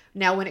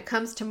 Now, when it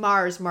comes to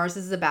Mars, Mars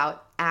is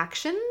about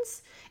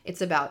actions,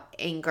 it's about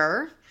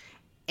anger,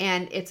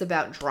 and it's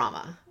about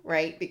drama,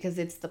 right? Because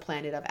it's the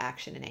planet of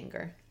action and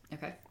anger.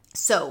 Okay.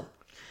 So,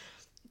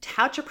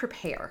 how to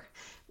prepare.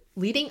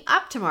 Leading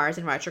up to Mars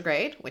in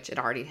retrograde, which it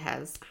already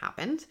has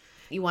happened,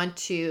 you want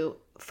to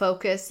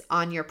focus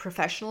on your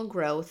professional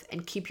growth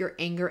and keep your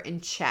anger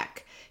in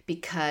check,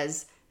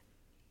 because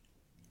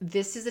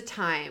this is a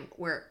time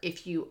where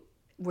if you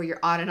where your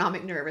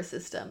autonomic nervous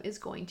system is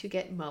going to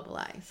get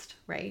mobilized,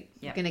 right?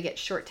 Yep. You're going to get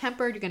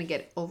short-tempered. You're going to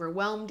get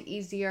overwhelmed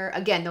easier.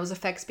 Again, those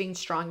effects being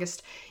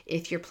strongest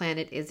if your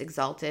planet is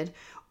exalted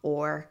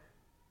or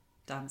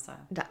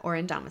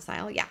in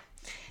domicile. Yeah.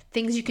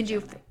 Things you can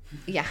do.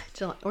 Yeah.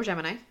 Or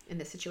Gemini in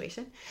this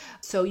situation.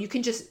 So you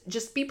can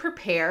just be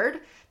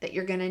prepared that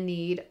you're going to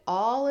need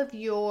all of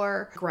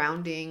your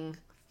grounding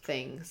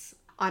things.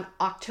 On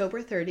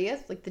October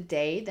 30th, like the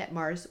day that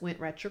Mars went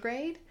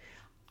retrograde,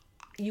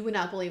 you would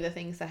not believe the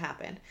things that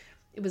happened.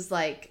 It was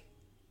like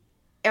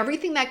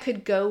everything that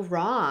could go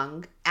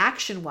wrong,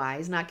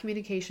 action-wise, not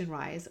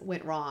communication-wise,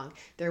 went wrong.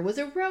 There was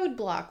a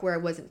roadblock where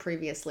it wasn't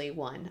previously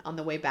one on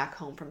the way back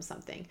home from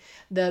something.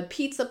 The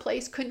pizza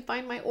place couldn't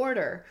find my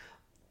order.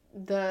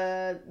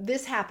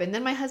 This happened.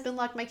 Then my husband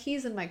locked my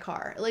keys in my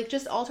car. Like,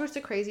 just all sorts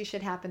of crazy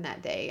shit happened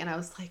that day. And I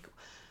was like,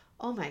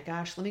 oh my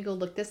gosh, let me go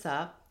look this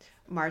up.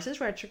 Mars is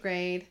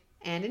retrograde.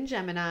 And in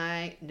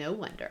Gemini, no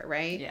wonder,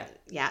 right? Yeah.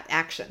 Yeah,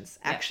 actions.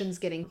 Actions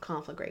getting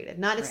conflagrated.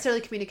 Not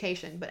necessarily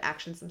communication, but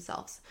actions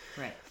themselves.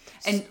 Right.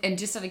 And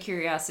just out of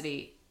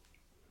curiosity,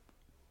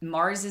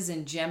 Mars is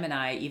in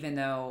Gemini, even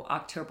though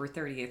October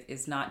 30th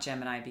is not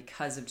Gemini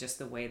because of just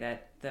the way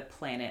that the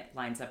planet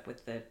lines up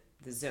with the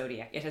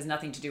zodiac. It has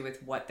nothing to do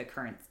with what the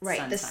current sun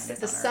sign is on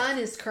The sun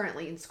is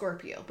currently in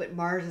Scorpio, but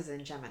Mars is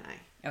in Gemini.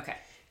 Okay.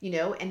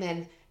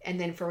 And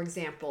then, for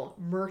example,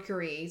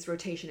 Mercury's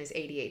rotation is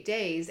 88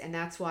 days, and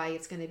that's why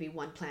it's going to be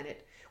one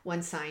planet,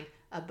 one sign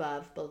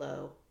above,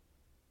 below,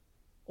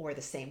 or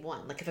the same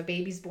one. Like if a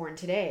baby's born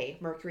today,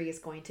 Mercury is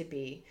going to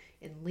be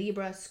in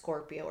Libra,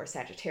 Scorpio, or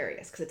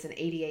Sagittarius because it's an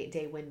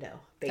 88-day window,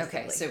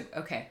 basically.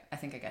 Okay, I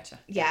think I gotcha.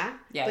 Yeah?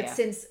 Yeah.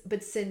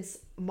 Since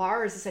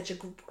Mars is such a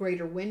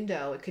greater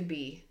window, it could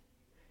be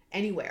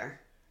anywhere.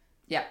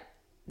 Yeah.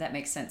 That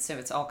makes sense. So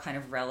it's all kind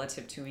of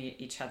relative to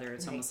each other.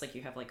 It's almost like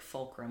you have like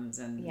fulcrums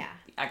and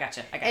I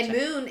gotcha.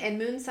 And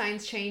moon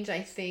signs change,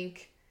 I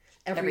think,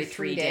 every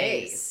 3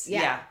 days.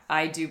 Yeah.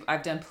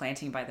 I've done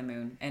planting by the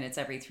moon, and it's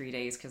every 3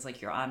 days because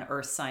like you're on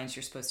Earth signs,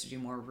 you're supposed to do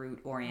more root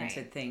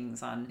oriented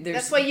things on.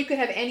 That's why you could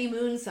have any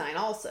moon sign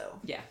also.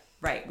 Yeah.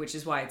 Right. Which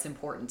is why it's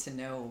important to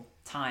know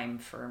time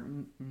for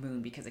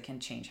moon because it can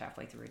change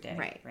halfway through a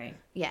day. Right.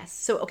 Yes.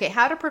 So, okay,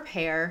 how to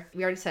prepare.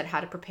 We already said how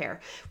to prepare.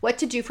 What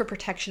to do for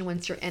protection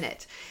once you're in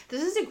it.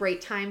 This is a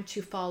great time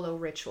to follow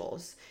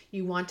rituals.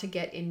 You want to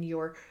get in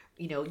your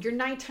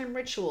nighttime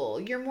ritual,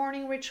 your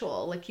morning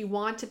ritual. Like you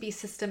want to be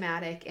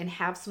systematic and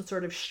have some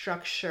sort of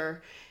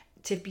structure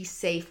to be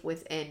safe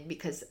within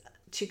because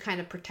to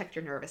kind of protect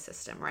your nervous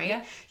system, right?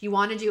 Yeah. You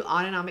want to do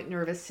autonomic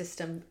nervous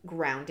system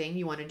grounding.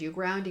 You want to do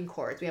grounding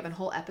cords. We have a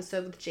whole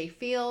episode with Jay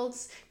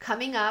Fields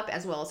coming up,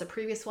 as well as a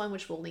previous one,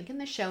 which we'll link in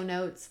the show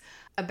notes,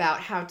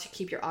 about how to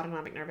keep your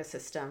autonomic nervous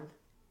system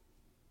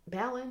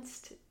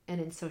balanced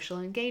and in social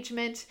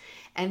engagement.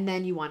 And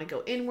then you want to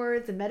go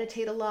inwards and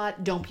meditate a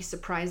lot. Don't be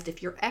surprised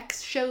if your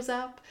ex shows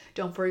up.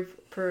 Don't be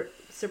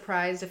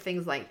surprised if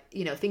things like,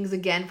 things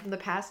again from the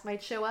past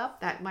might show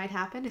up. That might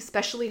happen,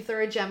 especially if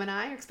they're a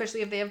Gemini, or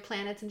especially if they have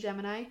planets in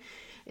Gemini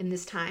in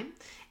this time.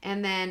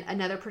 And then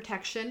another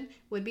protection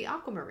would be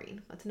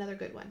aquamarine. That's another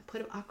good one.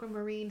 Put an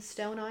aquamarine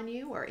stone on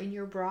you or in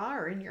your bra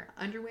or in your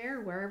underwear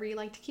or wherever you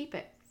like to keep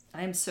it.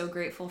 I am so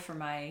grateful for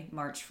my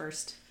March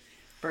 1st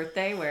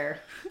birthday where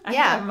I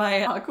have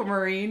my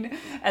aquamarine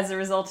as a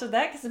result of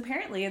that because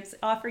apparently it's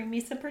offering me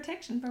some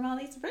protection from all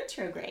these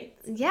retrogrades.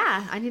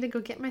 Yeah, I need to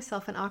go get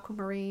myself an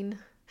aquamarine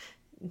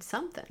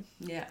something.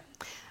 Yeah.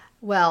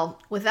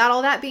 Well, without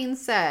all that being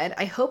said,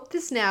 I hope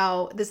this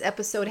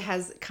episode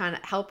has kind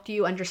of helped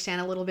you understand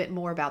a little bit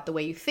more about the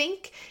way you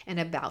think and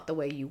about the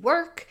way you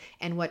work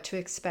and what to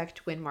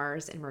expect when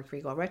Mars and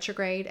Mercury go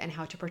retrograde and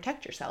how to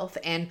protect yourself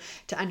and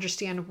to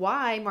understand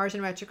why Mars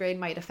in retrograde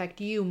might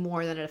affect you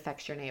more than it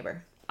affects your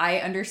neighbor. I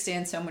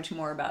understand so much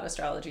more about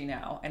astrology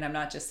now, and I'm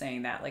not just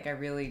saying that. Like, I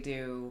really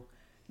do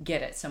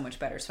get it so much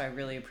better, so I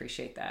really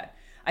appreciate that.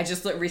 I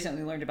just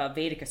recently learned about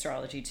Vedic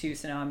astrology too,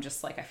 so now I'm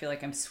just like, I feel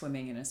like I'm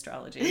swimming in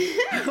astrology,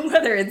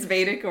 whether it's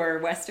Vedic or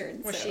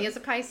Western. Well, she is a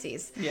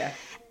Pisces. Yeah.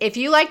 If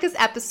you like this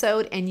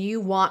episode and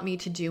you want me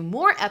to do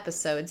more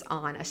episodes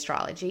on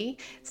astrology,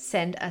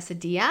 send us a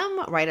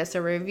DM, write us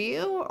a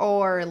review,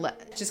 or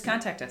just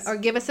contact us. Or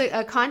give us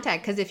a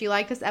contact, because if you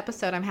like this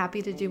episode, I'm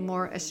happy to do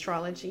more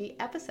astrology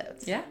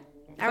episodes. Yeah.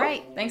 All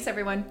right. Thanks,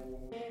 everyone.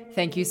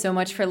 Thank you so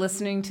much for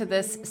listening to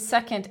this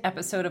second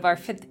episode of our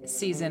 5th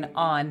season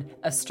on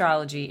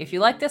astrology. If you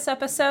like this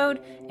episode,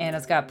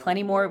 Anna's got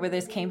plenty more where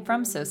this came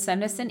from, so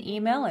send us an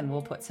email and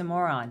we'll put some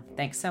more on.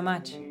 Thanks so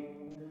much.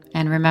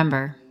 And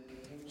remember,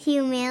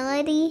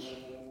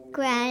 humility,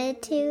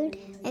 gratitude,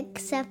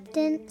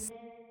 acceptance,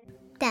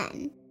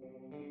 done.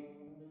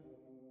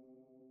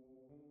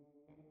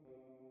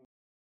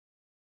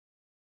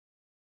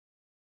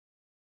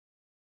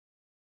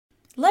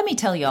 let me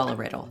tell you all a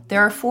riddle. There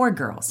are 4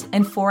 girls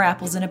and 4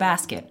 apples in a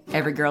basket.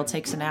 Every girl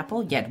takes an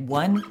apple, yet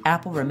 1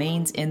 apple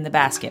remains in the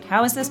basket.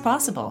 How is this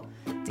possible?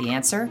 The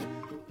answer?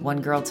 One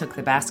girl took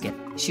the basket.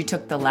 She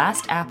took the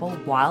last apple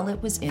while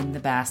it was in the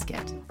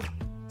basket.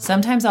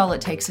 Sometimes all it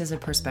takes is a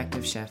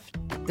perspective shift.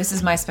 This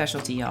is my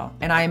specialty, y'all,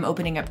 and I am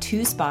opening up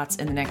 2 spots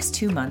in the next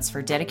 2 months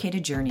for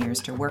dedicated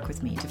journeyers to work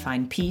with me to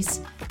find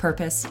peace,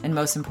 purpose, and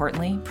most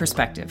importantly,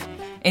 perspective.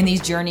 In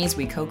these journeys,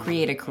 we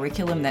co-create a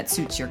curriculum that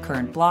suits your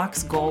current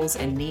blocks, goals,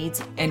 and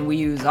needs, and we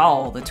use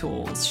all the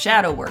tools: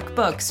 shadow work,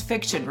 books,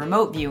 fiction,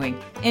 remote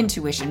viewing,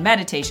 intuition,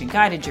 meditation,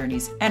 guided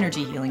journeys,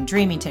 energy healing,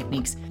 dreaming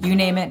techniques, you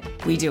name it,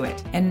 we do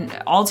it.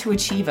 And all to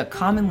achieve a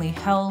commonly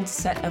held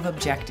set of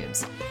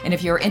objectives. And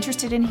if you're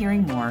interested in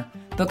hearing more,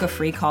 book a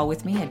free call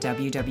with me at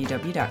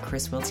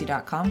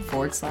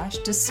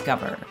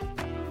www.chriswiltsey.com/discover.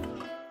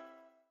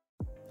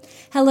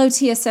 Hello,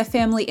 TSF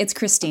family. It's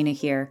Christina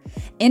here.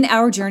 In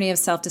our journey of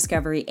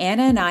self-discovery,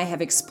 Anna and I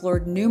have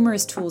explored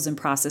numerous tools and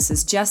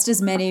processes, just as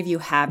many of you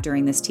have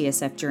during this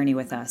TSF journey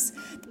with us.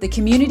 The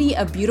community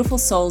of beautiful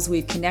souls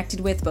we've connected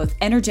with, both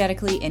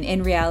energetically and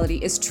in reality,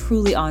 is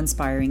truly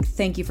awe-inspiring.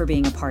 Thank you for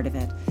being a part of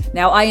it.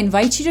 Now, I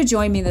invite you to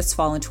join me this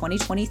fall in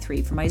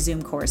 2023 for my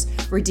Zoom course,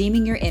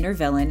 Redeeming Your Inner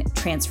Villain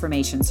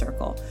Transformation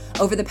Circle.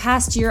 Over the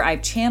past year,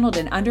 I've channeled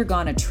and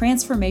undergone a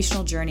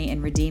transformational journey in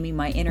redeeming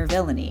my inner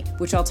villainy,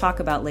 which I'll talk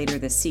about later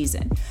this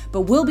season.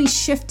 But we'll be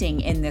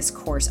shifting in this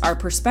course our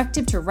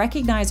perspective to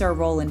recognize our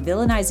role in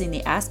villainizing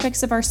the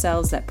aspects of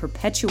ourselves that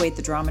perpetuate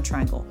the drama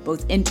triangle,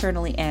 both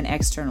internally and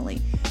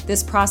externally.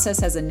 This process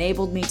has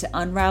enabled me to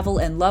unravel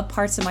and love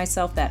parts of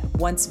myself that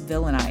once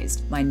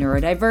villainized, my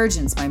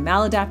neurodivergence, my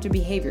maladaptive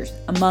behaviors,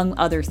 among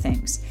other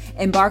things.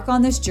 Embark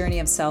on this journey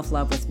of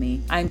self-love with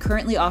me. I am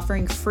currently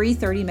offering free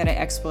 30-minute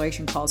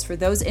exploration calls for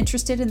those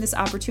interested in this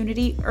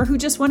opportunity or who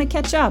just want to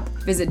catch up.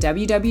 Visit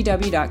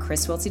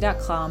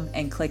www.chriswiltsey.com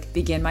and click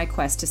Begin My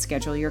Quest to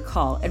schedule your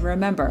call. And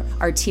remember,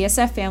 our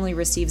TSF family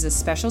receives a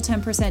special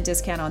 10%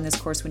 discount on this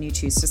course when you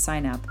choose to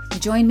sign up.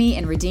 Join me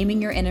in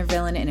redeeming your inner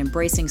villain and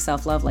embracing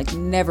self-love like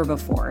never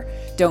before.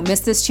 Don't miss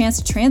this chance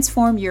to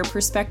transform your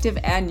perspective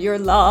and your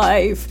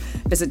life.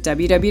 Visit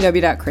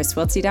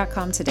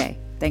www.chriswiltsey.com today.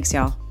 Thanks,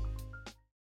 y'all.